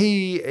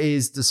he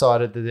is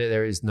decided that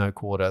there is no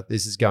quarter.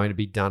 This is going to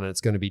be done and it's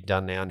going to be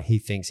done now. And he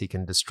thinks he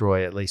can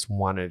destroy at least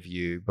one of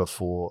you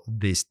before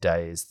this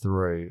day is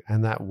through.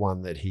 And that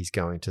one that he's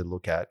going to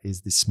look at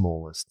is the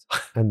smallest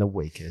and the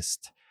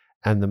weakest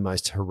and the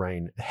most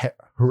heinous,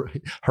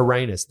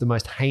 the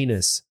most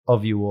heinous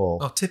of you all.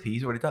 Oh, Tippy,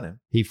 he's already done him.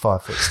 He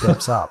 5 foot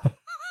steps up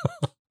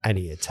and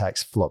he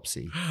attacks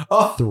Flopsy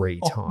Oh, 3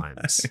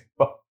 times.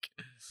 fuck.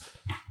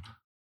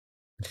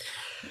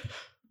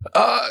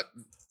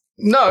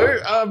 No,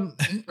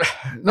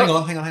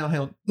 Hang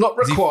on. not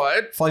Is he-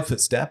 required. 5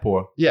 foot step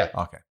or? Yeah.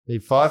 Okay. He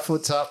 5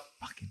 foot up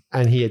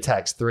and he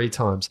attacks 3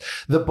 times.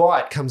 The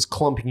bite comes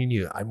clomping in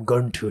you. I'm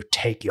going to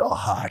take your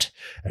heart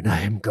and I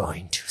am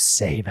going to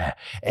savor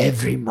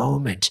every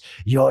moment.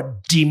 Your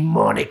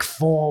demonic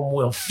form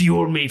will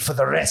fuel me for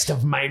the rest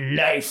of my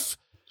life.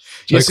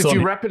 Yes, Jokes if on you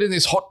you. wrap it in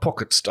this hot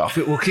pocket stuff,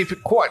 it will keep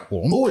it quite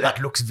warm. Oh,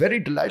 that looks very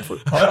delightful.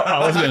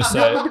 I was going to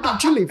say, A bit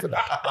chilly for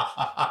that.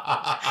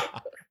 I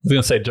was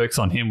going to say, jokes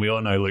on him. We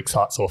all know Luke's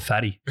heart's all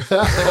fatty.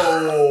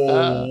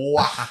 Oh,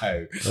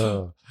 wow.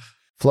 Oh.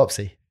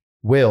 Flopsy,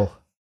 Will,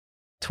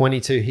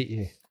 22 hit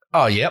you.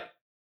 Oh, yep.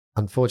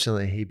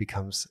 Unfortunately, he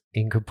becomes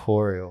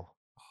incorporeal.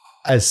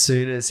 as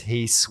soon as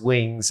he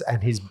swings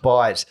and his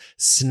bite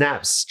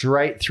snaps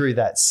straight through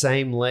that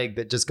same leg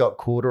that just got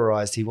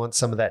cauterized. He wants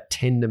some of that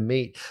tender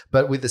meat.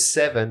 But with a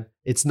 7,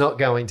 it's not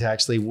going to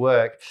actually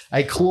work.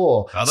 A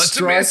claw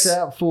strikes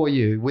out for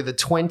you with a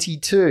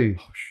 22.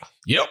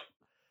 Yep.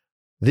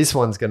 This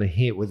one's going to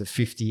hit with a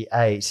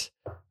 58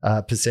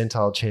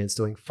 percentile chance,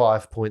 doing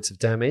 5 points of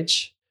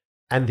damage.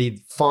 And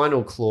the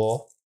final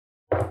claw,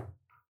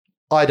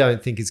 I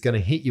don't think is going to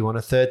hit you on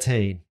a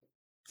 13.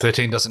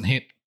 13 doesn't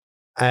hit.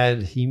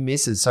 And he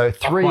misses. So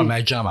 3. My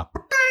mage armor.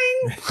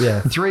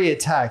 Yeah, 3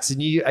 attacks.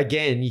 And you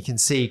can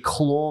see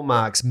claw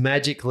marks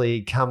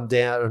magically come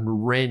down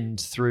and rend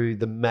through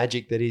the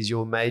magic that is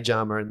your mage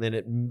armor, and then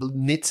it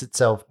knits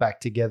itself back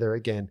together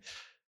again.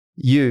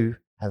 You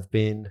have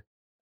been,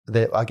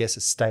 I guess,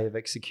 a state of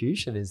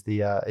execution is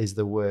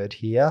the word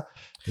here.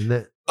 And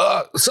that,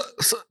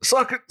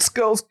 Socket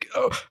skulls.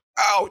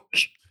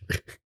 Ouch.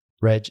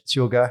 Reg, it's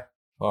your go.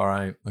 All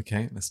right.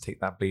 Okay. Let's take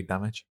that bleed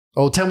damage.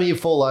 Oh, tell me you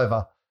fall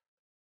over.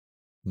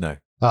 No.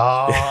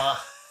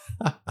 Oh.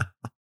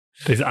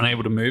 He's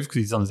unable to move because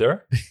he's on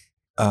 0.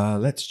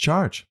 Let's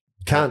charge.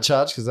 Can't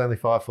charge because it's only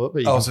 5 foot,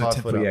 but you can 5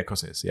 foot up. Yeah, of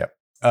course it is. Yeah.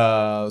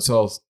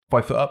 So I'll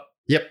 5 foot up.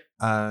 Yep.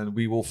 And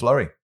we will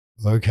flurry.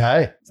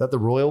 Okay. Is that the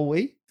royal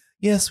we?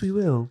 Yes, we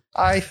will.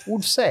 I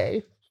would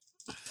say.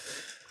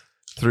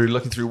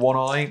 Looking through one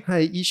eye.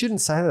 Hey, you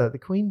shouldn't say that. The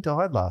Queen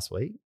died last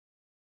week.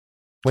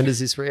 When does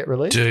this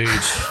release? Dude.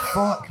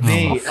 Fuck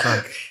me.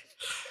 fuck.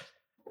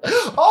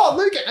 Oh,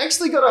 Luke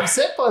actually got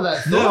upset by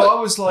that. No, I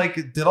was like,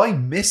 did I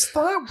miss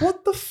that?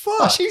 What the fuck?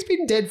 Oh, she's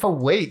been dead for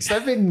weeks.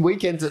 They've been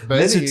weekends at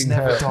Burger Lizards King.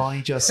 never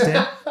die, Justin.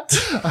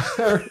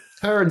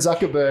 her and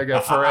Zuckerberg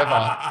are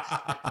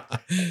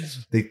forever.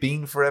 They've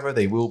been forever.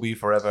 They will be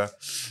forever.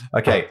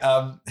 Okay.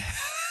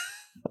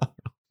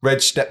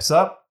 Reg steps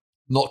up,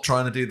 not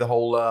trying to do the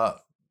whole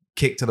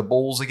kick to the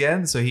balls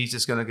again. So he's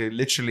just going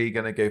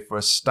to go for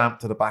a stamp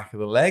to the back of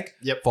the leg.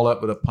 Yep. Follow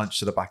up with a punch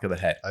to the back of the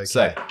head. Okay.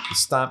 So the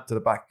stamp to the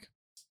back.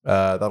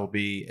 That'll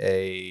be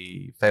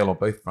a fail on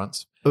both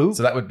fronts. Ooh.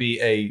 So that would be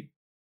a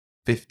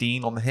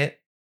 15 on the hit.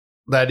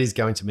 That is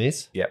going to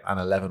miss. Yep, and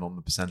 11 on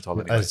the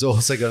percentile. Anyway. It's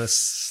also going to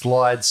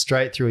slide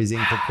straight through his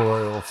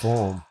incorporeal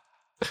form.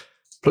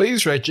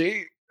 Please,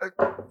 Reggie.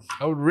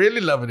 I would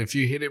really love it if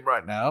you hit him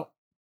right now.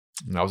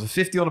 That was a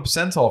 50 on a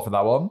percentile for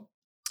that one,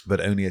 but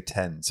only a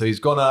 10. So he's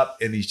gone up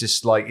and he's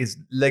just like, his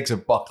legs are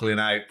buckling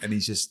out and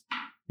he's just,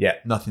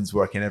 nothing's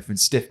working.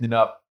 Everything's stiffening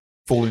up.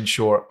 Falling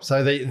short. So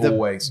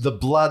always. the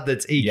blood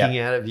that's eking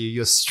out of you,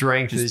 your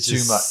strength is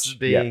just too much.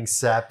 being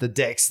sapped. The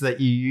dex that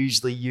you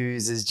usually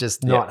use is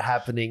just not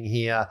happening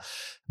here.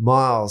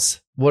 Miles,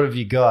 what have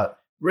you got?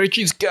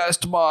 Reggie's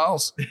gassed,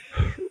 Miles.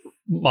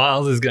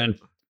 Miles is going to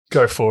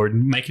go forward,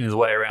 making his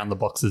way around the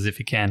boxes if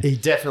he can. He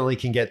definitely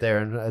can get there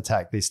and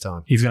attack this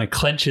time. He's going to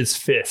clench his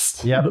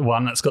fist, Yep. the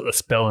one that's got the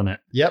spell in it,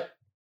 Yep.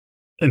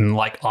 and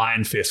like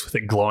Iron Fist with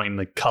it glowing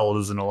the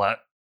colors and all that.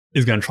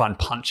 Is going to try and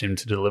punch him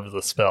to deliver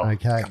the spell.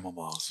 Okay. Come on,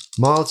 Miles.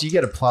 Miles, you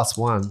get a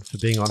 +1 for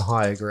being on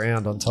higher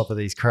ground on top of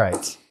these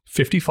crates.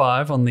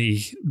 55 on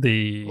the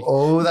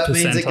Oh, that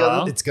means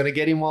percentile. it's going to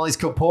get him while he's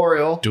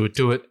corporeal. Do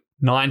it.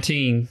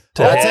 19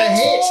 to That's hit. a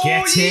hit.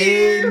 Get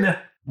in.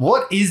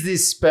 What is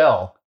this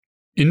spell?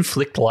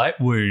 Inflict light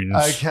wounds.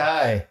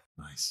 Okay.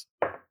 Nice.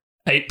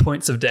 8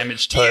 points of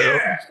damage total.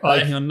 Yeah. Oh,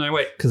 hang on, no,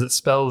 wait, because it's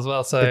spell as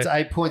well. So It's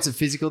 8 points of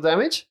physical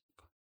damage.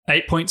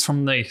 8 points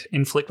from the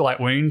inflict light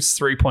wounds,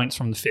 3 points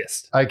from the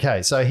fist.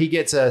 Okay, so he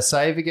gets a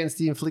save against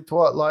the inflict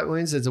light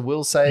wounds. There's a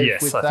will save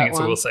Yes, with I that think it's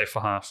one. a will save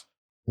for half.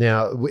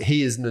 Now,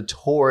 he is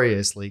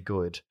notoriously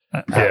good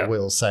at Yeah.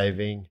 will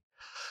saving,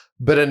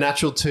 but a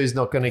natural 2 is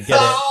not going to get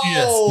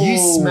Oh, it. You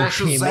smack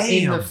him in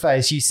Shazam. the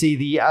face. You see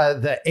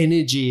the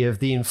energy of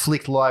the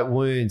inflict light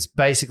wounds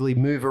basically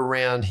move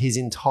around his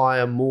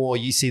entire maw.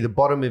 You see the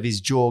bottom of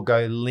his jaw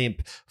go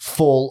limp,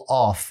 fall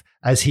off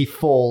as he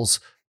falls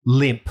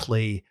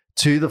limply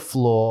to the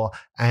floor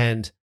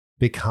and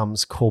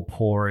becomes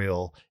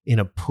corporeal in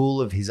a pool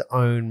of his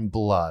own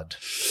blood.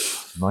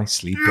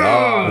 Nicely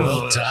done.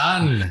 Well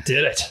done.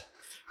 Did it.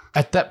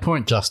 At that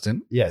point,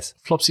 Justin, Yes.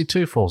 Flopsy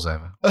 2 falls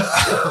over.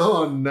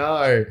 Oh,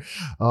 no.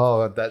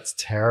 Oh, that's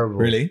terrible.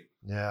 Really?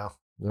 Yeah.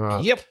 All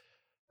right. Yep.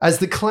 As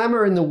the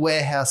clamor in the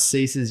warehouse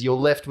ceases, you're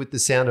left with the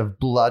sound of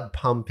blood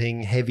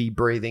pumping, heavy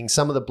breathing.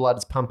 Some of the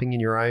blood's pumping in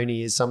your own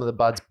ears. Some of the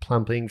blood's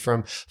pumping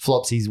from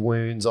Flopsy's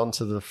wounds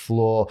onto the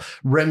floor.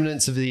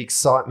 Remnants of the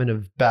excitement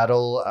of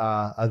battle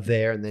are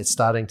there, and they're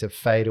starting to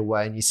fade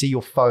away. And you see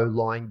your foe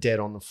lying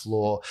dead on the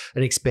floor,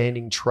 an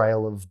expanding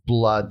trail of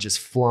blood just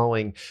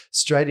flowing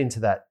straight into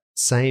that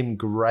same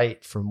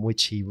grate from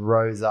which he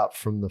rose up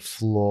from the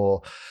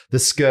floor. The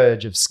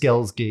scourge of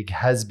Skellsgig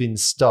has been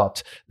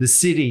stopped. The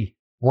city,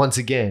 once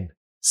again,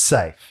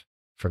 safe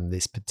from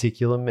this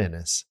particular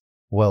menace.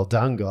 Well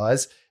done,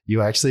 guys.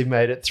 You actually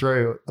made it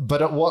through.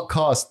 But at what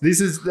cost? I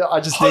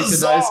just need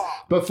to know,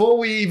 before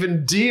we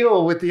even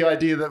deal with the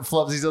idea that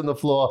Flopsy's on the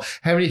floor,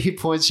 how many hit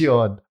points you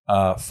on?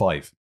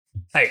 5.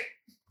 Hey,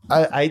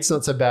 8's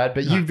not so bad,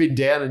 but you've been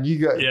down and you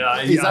got.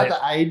 Yeah, is that the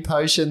aid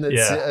potion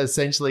that's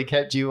essentially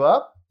kept you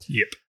up?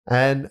 Yep.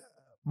 And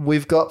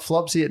we've got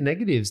Flopsy at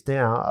negatives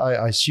now.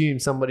 I assume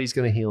somebody's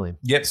going to heal him.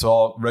 Yep,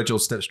 so Reg will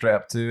step straight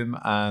up to him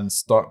and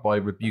start by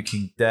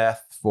rebuking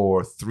death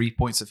for 3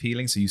 points of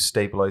healing. So you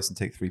stabilize and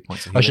take 3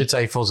 points of I healing. should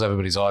say he falls over,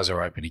 but his eyes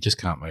are open. He just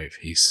can't move.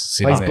 He's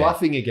sitting He's there.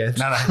 bluffing again.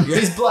 No,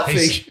 He's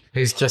bluffing.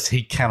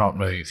 He cannot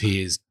move.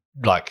 He is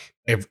like,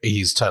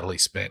 he is totally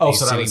spent. Oh, he's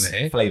so that sitting was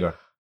there flavor.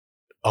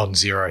 on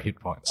 0 hit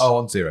points. Oh,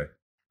 on 0.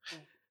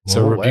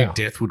 So Oh, rebuke wow.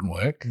 death wouldn't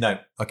work. No.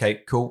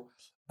 Okay, cool.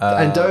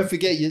 And don't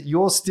forget,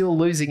 you're still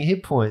losing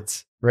hit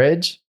points,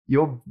 Reg.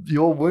 Your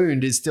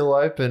wound is still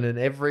open, and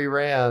every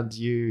round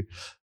you.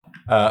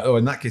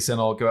 in that case, then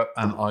I'll go up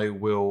and I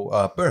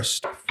will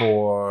burst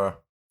for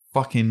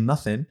fucking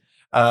nothing.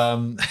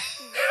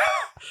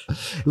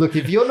 Look,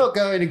 if you're not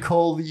going to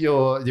call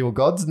your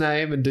god's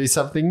name and do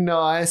something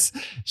nice,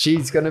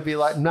 she's going to be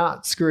like,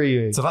 nah, screw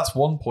you. So that's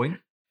 1 point.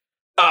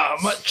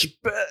 Much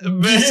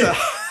better.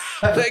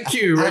 Thank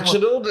you,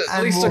 Reginald. At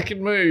and least we'll- I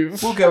can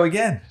move. We'll go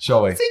again,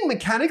 shall we? I think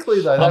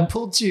mechanically, though, that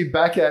puts you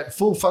back at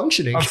full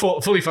functioning. I'm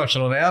fully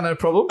functional now, no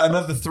problem.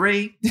 Another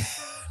 3.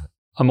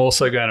 I'm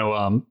also going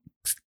to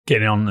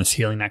get in on this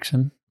healing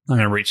action. I'm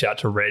going to reach out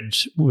to Reg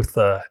with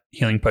a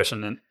healing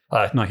potion and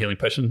not healing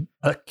potion,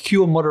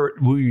 cure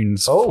moderate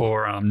wounds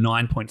for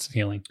 9 points of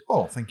healing.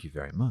 Oh, thank you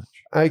very much.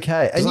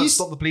 Okay. Does And that you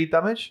stop the bleed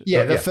damage? Yeah,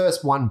 Oh, the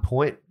first 1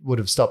 point would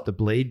have stopped the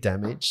bleed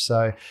damage.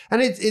 So,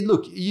 and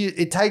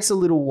it takes a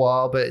little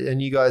while,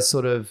 and you guys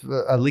sort of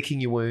are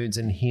licking your wounds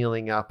and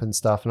healing up and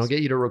stuff. And I'll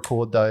get you to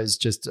record those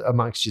just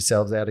amongst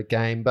yourselves out of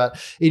game.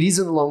 But it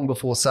isn't long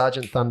before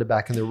Sergeant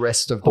Thunderback and the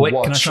rest of the Wait,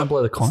 watch. can I try and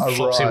blow the conch?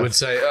 Flopsy would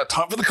say,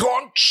 time for the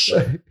conch.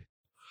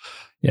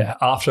 Yeah,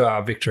 after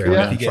our victory, I'm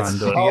Yeah. going to try and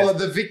do it. Oh,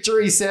 the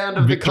victory sound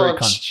of Victory the conch.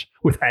 conch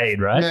with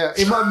aid, right? Now,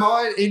 in my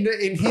mind,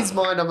 in his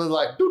mind, I'm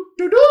like, doo,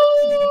 doo, doo.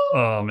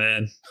 Oh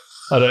man,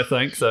 I don't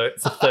think so.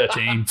 It's a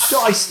 13.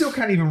 No, I still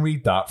can't even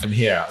read that from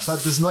here.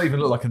 That does not even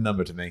look like a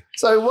number to me.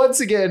 So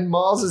once again,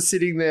 Miles is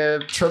sitting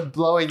there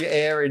blowing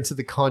air into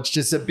the conch.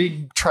 Just a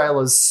big trail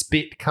of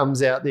spit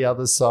comes out the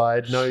other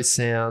side, no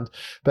sound.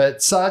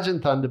 But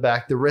Sergeant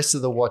Thunderback, the rest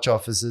of the watch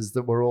officers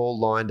that were all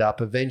lined up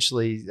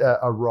eventually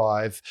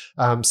arrive,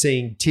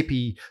 seeing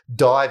Tippy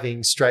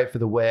diving straight for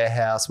the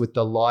warehouse with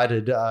the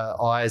lighted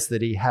eyes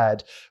that he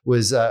had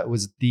was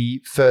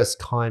the first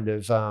kind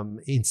of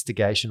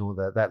instigation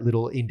or that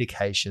little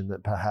indication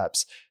that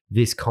perhaps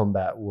this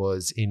combat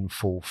was in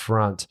full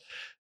front.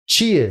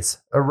 Cheers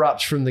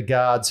erupt from the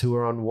guards who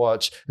are on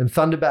watch, and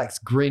Thunderback's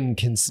grin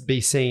can be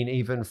seen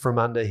even from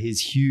under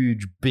his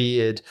huge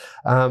beard,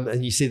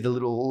 and you see the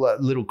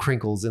little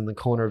crinkles in the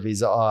corner of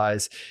his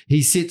eyes.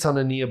 He sits on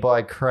a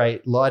nearby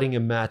crate, lighting a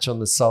match on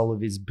the sole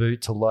of his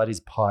boot to light his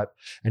pipe,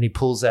 and he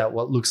pulls out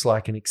what looks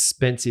like an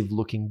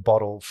expensive-looking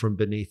bottle from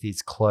beneath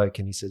his cloak,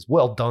 and he says,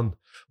 "Well done,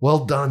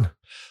 well done.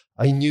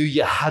 I knew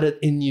you had it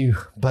in you,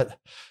 but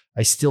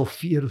I still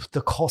fear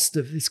the cost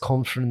of this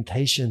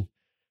confrontation.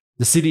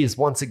 The city is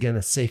once again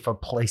a safer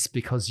place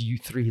because you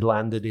three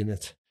landed in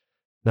it.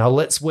 Now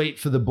let's wait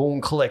for the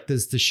bone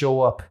collectors to show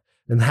up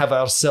and have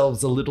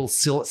ourselves a little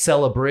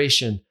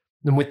celebration."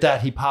 And with that,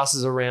 he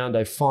passes around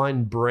a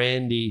fine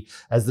brandy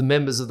as the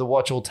members of the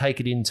watch all take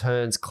it in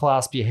turns,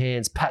 clasp your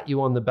hands, pat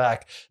you on the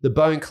back. The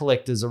bone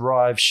collectors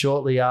arrive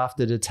shortly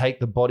after to take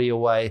the body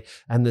away,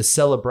 and the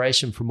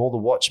celebration from all the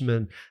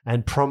watchmen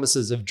and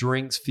promises of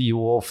drinks for you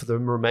all for the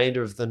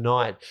remainder of the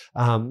night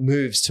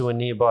moves to a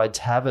nearby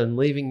tavern,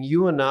 leaving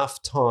you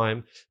enough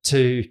time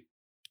to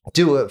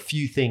do a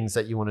few things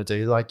that you want to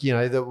do. Like,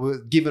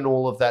 given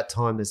all of that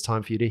time, there's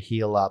time for you to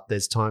heal up.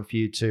 There's time for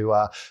you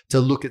to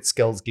look at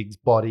Skellsgig's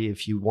body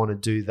if you want to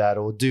do that,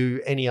 or do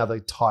any other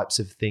types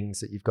of things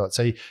that you've got.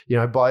 So,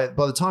 by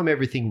the time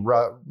everything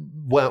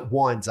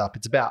winds up,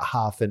 it's about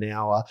half an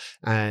hour.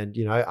 And,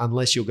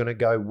 unless you're going to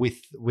go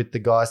with the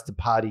guys to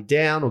party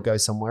down or go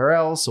somewhere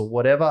else or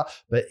whatever,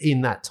 but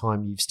in that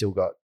time, you've still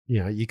got,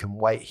 you can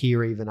wait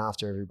here even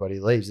after everybody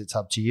leaves. It's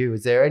up to you.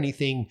 Is there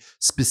anything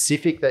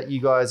specific that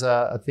you guys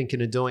are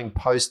thinking of doing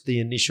post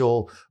the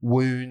initial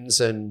wounds?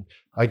 And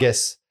I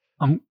guess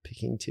I'm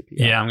picking Tippy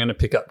up. Yeah, I'm going to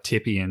pick up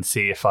Tippy and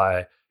see if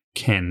I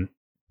can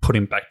put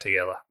him back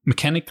together.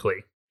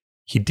 Mechanically,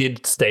 he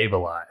did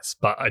stabilize,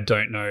 but I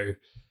don't know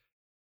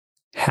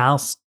how.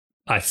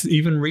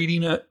 Even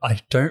reading it,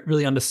 I don't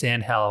really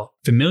understand how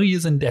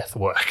familiars and death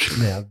work.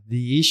 Now,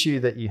 the issue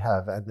that you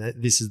have, and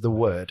this is the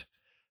word,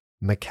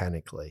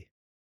 mechanically,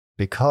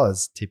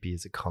 because Tippy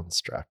is a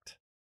construct,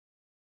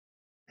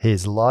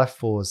 his life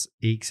force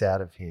ekes out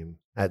of him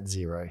at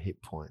 0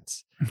 hit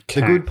points. Okay.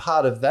 The good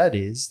part of that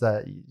is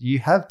that you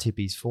have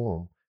Tippy's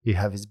form, you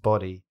have his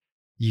body.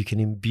 You can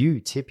imbue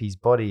Tippy's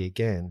body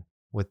again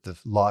with the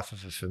life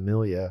of a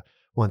familiar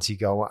once you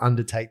go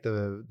undertake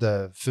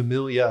the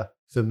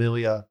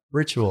familiar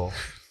ritual.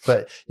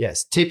 But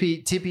yes,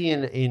 Tippy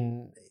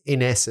in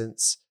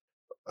essence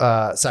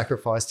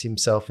sacrificed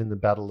himself in the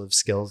Battle of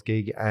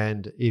Skellsgig.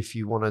 And if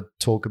you want to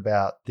talk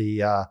about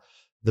the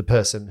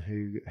person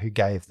who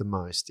gave the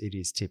most, it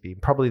is Tippy,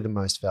 probably the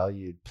most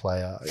valued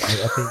player. I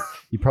think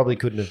you probably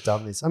couldn't have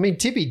done this. I mean,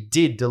 Tippy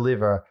did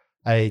deliver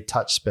a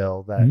touch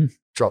spell that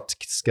dropped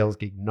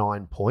Skellsgig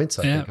 9 points.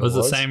 I think it was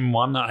the same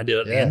one that I did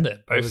at the end there.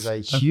 Both, it was a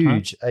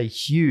both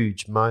times.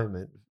 huge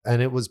moment,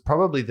 and it was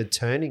probably the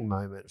turning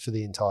moment for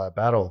the entire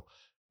battle.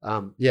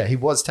 He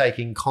was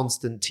taking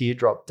constant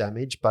teardrop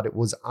damage, but it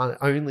was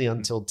only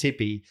until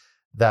Tippy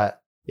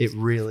that it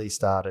really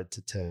started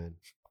to turn.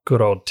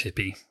 Good old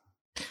Tippy.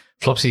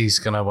 Flopsy's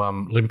going to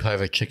limp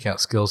over, check out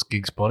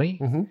Skellsgig's body,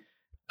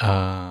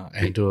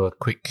 and do a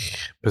quick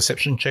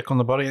perception check on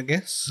the body, I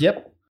guess.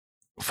 Yep.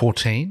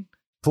 14.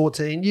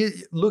 You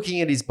looking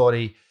at his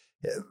body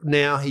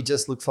now, he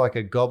just looks like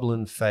a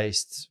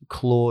goblin-faced,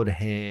 clawed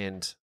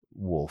hand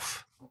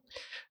wolf.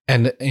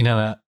 And in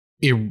an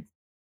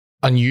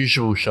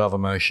unusual show of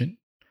emotion,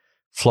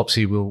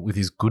 Flopsy will, with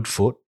his good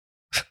foot,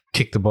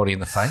 kick the body in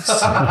the face.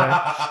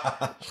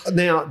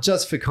 Now,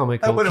 just for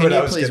comical, can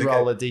you please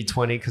roll a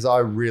d20 because I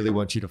really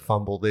want you to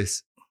fumble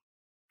this.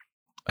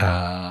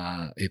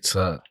 It's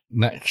a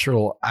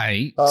natural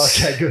 8.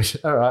 Okay, good.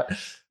 All right.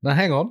 Now,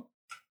 hang on.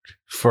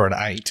 For an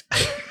 8.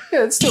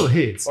 Yeah, it still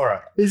hits. All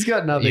right. He's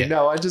got nothing. Yeah.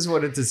 No, I just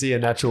wanted to see a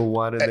natural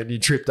 1 and then you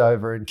tripped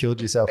over and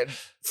killed yourself.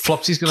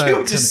 Flopsy's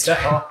going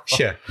to...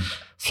 Yeah.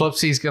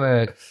 Flopsy's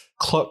going to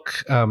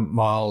clock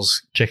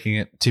Miles checking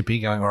it, Tippy,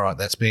 going, all right,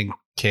 that's being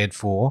cared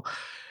for.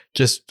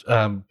 Just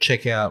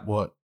check out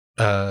what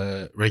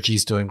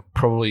Reggie's doing,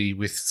 probably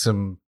with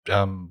some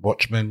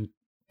watchmen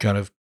kind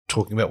of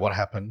talking about what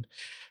happened.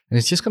 And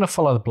it's just going to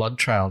follow the blood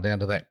trail down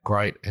to that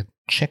grate and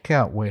check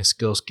out where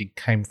Skellsgig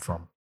came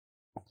from.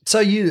 So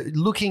you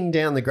looking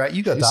down the grate,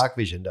 you got dark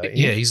vision, don't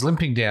you? Yeah, he's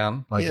limping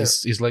down. Like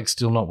his leg's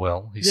still not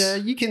well. Yeah,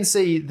 you can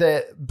see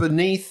that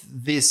beneath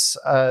this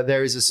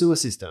there is a sewer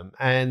system,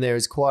 and there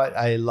is quite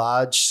a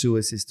large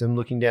sewer system.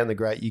 Looking down the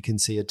grate, you can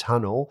see a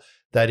tunnel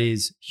that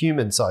is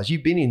human size.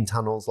 You've been in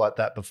tunnels like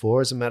that before.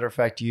 As a matter of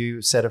fact,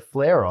 you set a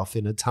flare off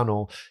in a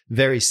tunnel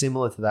very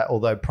similar to that,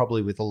 although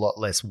probably with a lot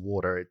less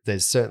water.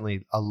 There's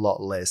certainly a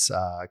lot less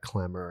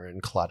clamour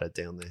and clutter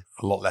down there.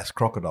 A lot less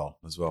crocodile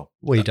as well.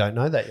 We don't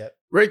know that yet.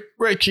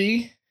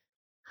 Reggie,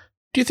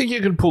 do you think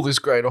you can pull this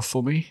grate off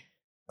for me?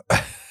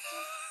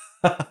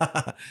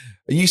 Are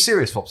you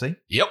serious, Flopsy?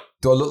 Yep.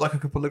 Do I look like I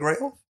could pull the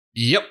grate off?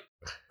 Yep.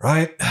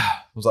 Right.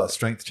 Was that a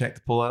strength check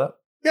to pull that up?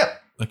 Yeah.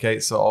 Okay,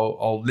 so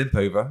I'll limp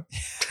over,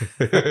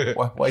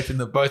 wiping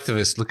the Both of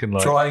us looking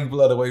like... drying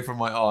blood away from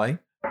my eye.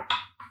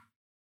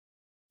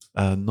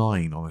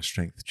 9 on a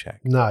strength check.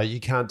 No, you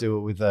can't do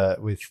it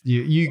with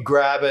you. You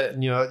grab it,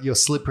 and your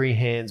slippery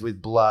hands with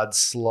blood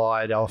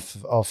slide off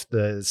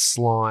the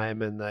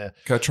slime and the.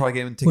 Can I try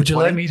again and take Would a you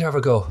 20? like me to have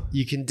a go?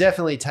 You can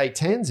definitely take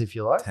 10s if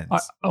you like.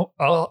 10s.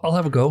 I'll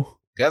have a go.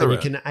 Gather And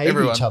you around. can aid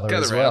Everyone, each other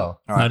gather as around.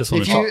 well. All right. I just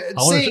want If to. you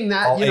seeing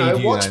that, I'll aid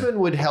you Watchmen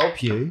would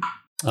help you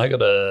I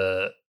got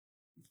a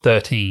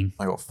 13.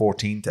 I got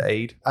 14 to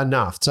aid.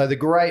 enough. So the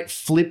grate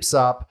flips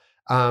up.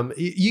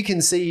 You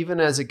can see even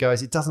as it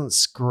goes, it doesn't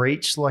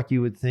screech like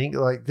you would think.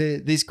 Like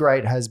this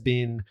grate has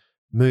been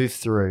moved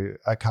through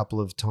a couple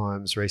of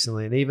times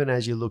recently, and even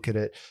as you look at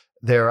it,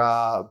 there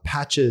are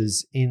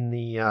patches in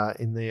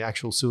the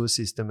actual sewer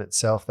system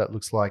itself that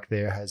looks like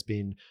there has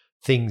been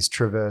things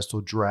traversed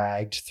or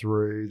dragged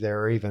through.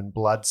 There are even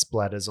blood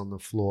splatters on the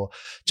floor.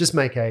 Just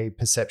make a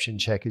perception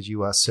check as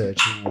you are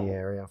searching the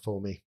area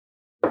for me.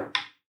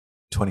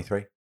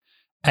 23.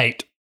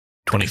 8.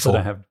 24. I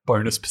don't have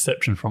bonus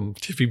perception from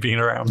Tiffy being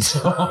around.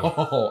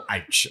 Oh,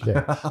 ouch.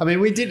 Yeah. I mean,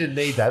 we didn't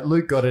need that.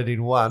 Luke got it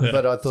in 1, Yeah.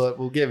 but I thought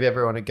we'll give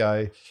everyone a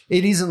go.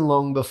 It isn't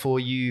long before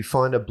you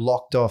find a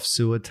blocked off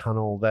sewer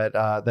tunnel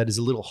that is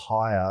a little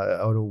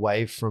higher and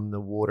away from the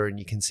water, and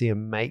you can see a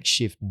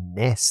makeshift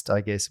nest,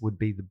 I guess would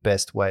be the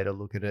best way to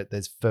look at it.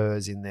 There's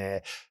furs in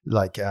there,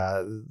 like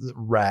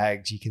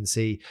rags. You can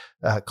see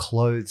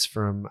clothes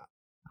from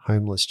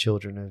homeless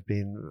children have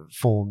been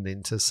formed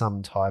into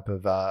some type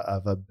of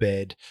a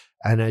bed.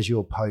 And as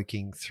you're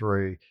poking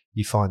through,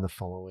 you find the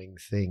following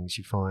things.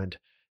 You find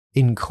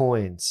in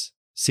coins,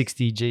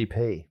 60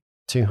 GP,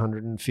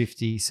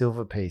 250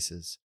 silver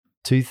pieces,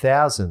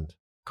 2,000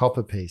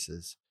 copper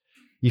pieces.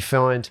 You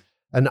find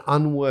an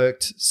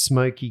unworked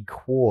smoky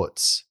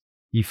quartz.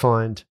 You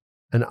find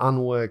an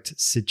unworked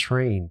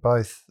citrine,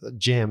 both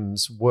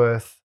gems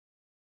worth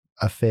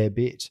a fair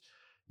bit.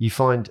 You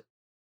find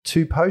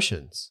 2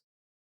 potions.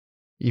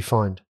 You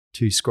find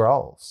 2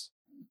 scrolls.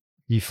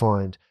 You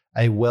find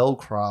a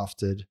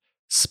well-crafted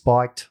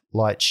spiked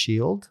light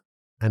shield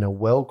and a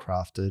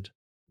well-crafted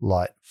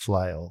light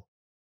flail.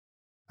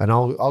 And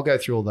I'll go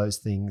through all those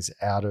things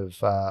out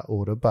of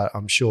order, but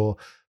I'm sure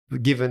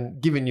given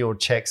your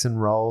checks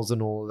and rolls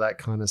and all of that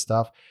kind of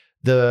stuff,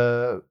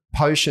 the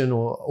potion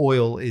or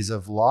oil is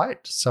of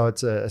light. So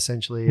it's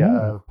essentially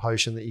a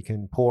potion that you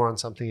can pour on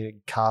something and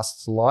it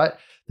casts light.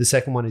 The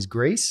second one is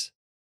grease.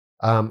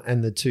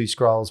 And the 2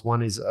 scrolls,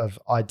 one is of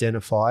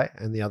identify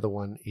and the other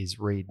one is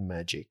read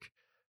magic.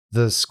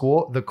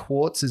 The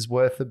quartz is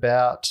worth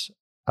about,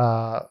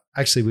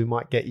 actually we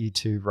might get you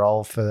to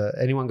roll for,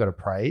 anyone got a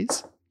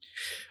praise?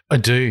 I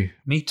do.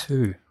 Me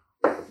too.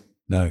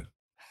 No.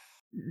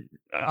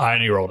 I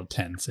only rolled a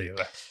 10, so you're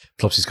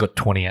Flopsy's got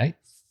 28.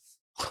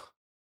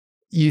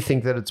 You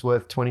think that it's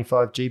worth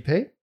 25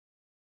 GP?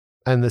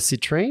 And the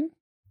citrine?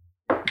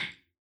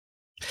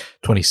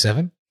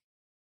 27.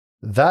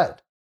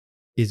 That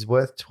is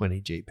worth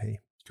 20 GP.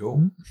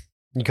 Cool.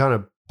 You kind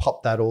of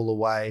pop that all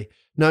away.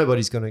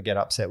 Nobody's going to get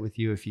upset with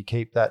you if you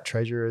keep that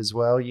treasure as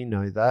well. You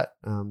know that.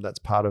 That's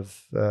part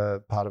of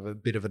a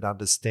bit of an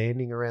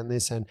understanding around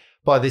this. And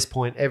by this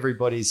point,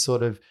 everybody's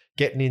sort of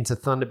getting into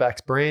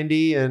Thunderbacks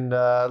brandy and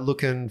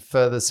looking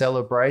for the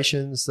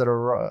celebrations that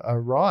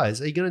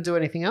arise. Are you going to do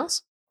anything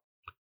else?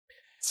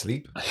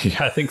 Sleep.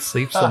 Yeah, I think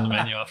sleep's on the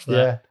menu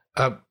after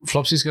that.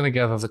 Flopsy's going to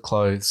gather the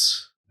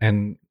clothes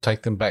and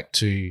take them back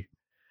to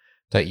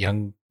that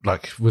young,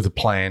 like with a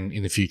plan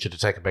in the future to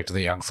take it back to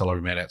the young fellow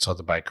we met outside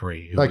the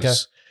bakery.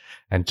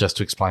 And just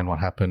to explain what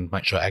happened,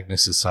 make sure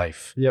Agnes is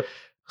safe. Yep.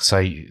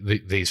 Say,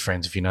 these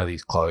friends, if you know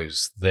these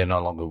clothes, they're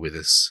no longer with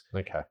us.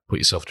 Okay. Put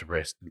yourself to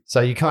rest.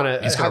 So you kind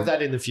of have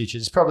that in the future.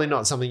 It's probably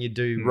not something you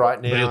do right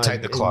now. But you'll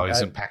take the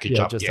clothes and package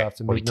up. Just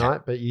after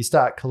midnight, but you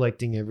start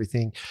collecting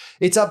everything.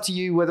 It's up to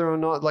you whether or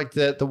not, like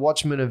the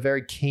Watchmen are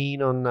very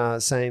keen on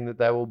saying that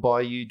they will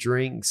buy you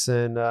drinks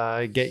and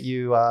get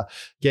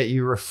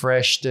you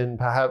refreshed and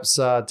perhaps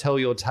tell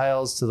your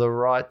tales to the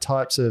right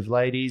types of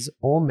ladies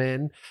or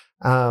men.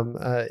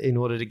 In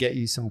order to get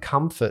you some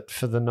comfort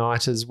for the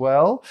night as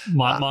well.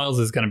 Miles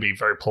is going to be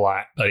very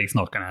polite, but he's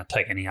not going to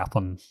take any up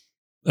on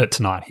it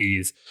tonight.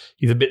 He's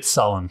a bit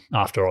sullen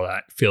after all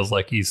that. Feels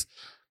like he's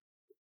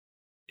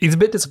a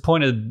bit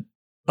disappointed.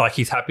 Like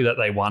he's happy that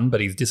they won,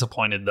 but he's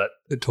disappointed that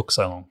it took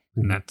so long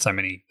and that so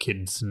many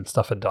kids and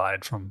stuff had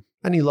died from.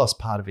 And he lost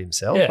part of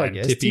himself, I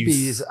guess.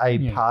 Tippy is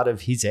a part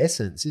of his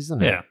essence,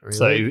 isn't it? Yeah. Really?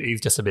 So he's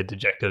just a bit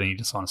dejected and he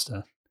just wants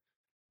to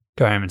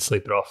go home and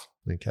sleep it off.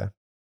 Okay.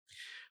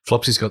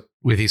 Flopsy's got,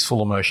 with his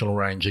full emotional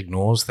range,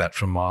 ignores that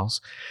from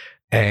Miles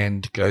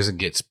and goes and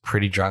gets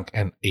pretty drunk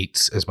and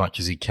eats as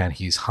much as he can.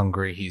 He's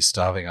hungry. He's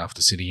starving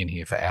after sitting in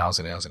here for hours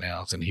and hours and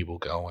hours, and he will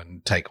go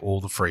and take all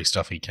the free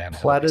stuff he can.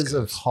 Platters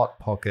of Hot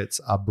Pockets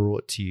are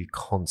brought to you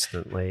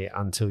constantly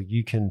until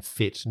you can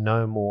fit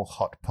no more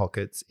Hot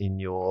Pockets in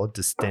your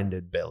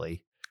distended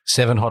belly.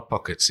 7 Hot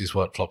Pockets is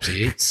what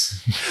Flopsy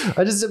eats.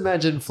 I just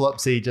imagine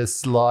Flopsy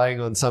just lying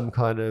on some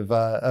kind of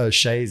a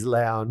chaise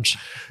lounge,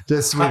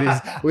 just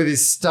with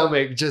his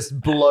stomach just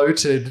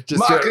bloated. Just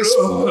Marcus,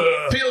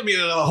 peel me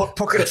a Hot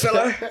Pocket,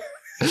 fellow.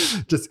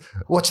 Just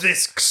watch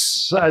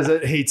this as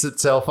it heats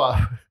itself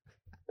up.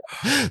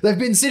 They've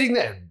been sitting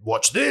there.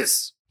 Watch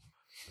this.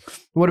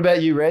 What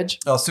about you, Reg?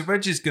 Oh, so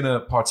Reg is going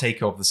to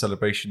partake of the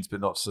celebrations,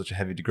 but not to such a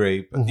heavy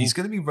degree. But he's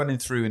going to be running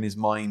through in his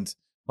mind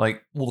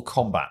like all the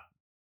combat.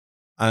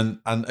 And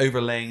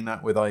overlaying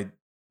that with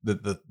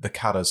the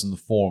katas and the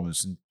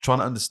forms and trying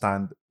to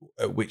understand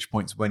at which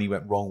points when he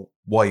went wrong,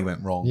 why he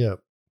went wrong. Yeah.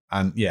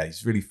 And yeah,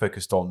 he's really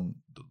focused on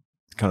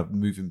kind of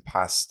moving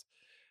past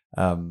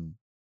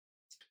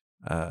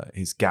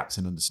his gaps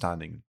in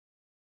understanding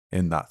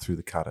in that through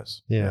the katas.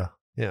 Yeah.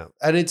 Yeah.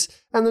 And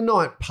the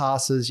night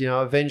passes,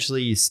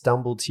 eventually you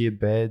stumble to your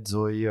beds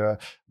or you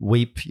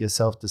weep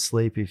yourself to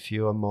sleep if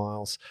you're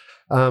Miles.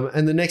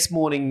 And the next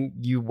morning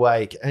you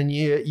wake and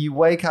you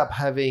wake up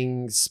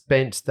having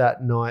spent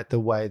that night the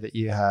way that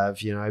you have,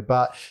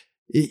 but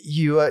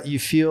you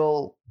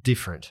feel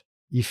different.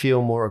 You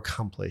feel more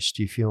accomplished.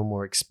 You feel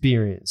more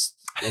experienced.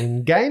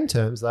 In game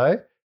terms,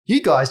 though,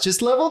 you guys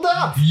just leveled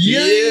up.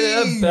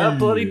 Yeah, about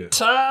bloody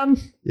time.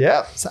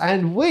 Yeah.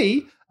 And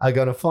we are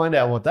going to find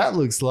out what that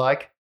looks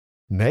like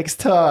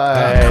next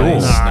time. Cool.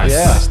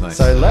 Nice.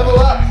 So level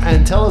up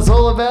and tell us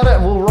all about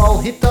it. We'll roll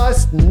hit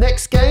dice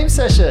next game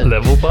session.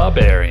 Level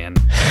barbarian.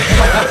 Is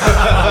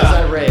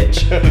that Reg?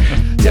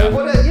 So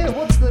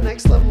what's the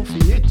next level for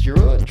you?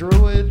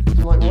 Druid?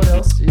 Like what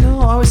else? No,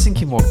 I was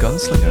thinking more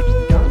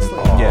gunslinger.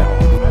 Gunslinger. Yeah.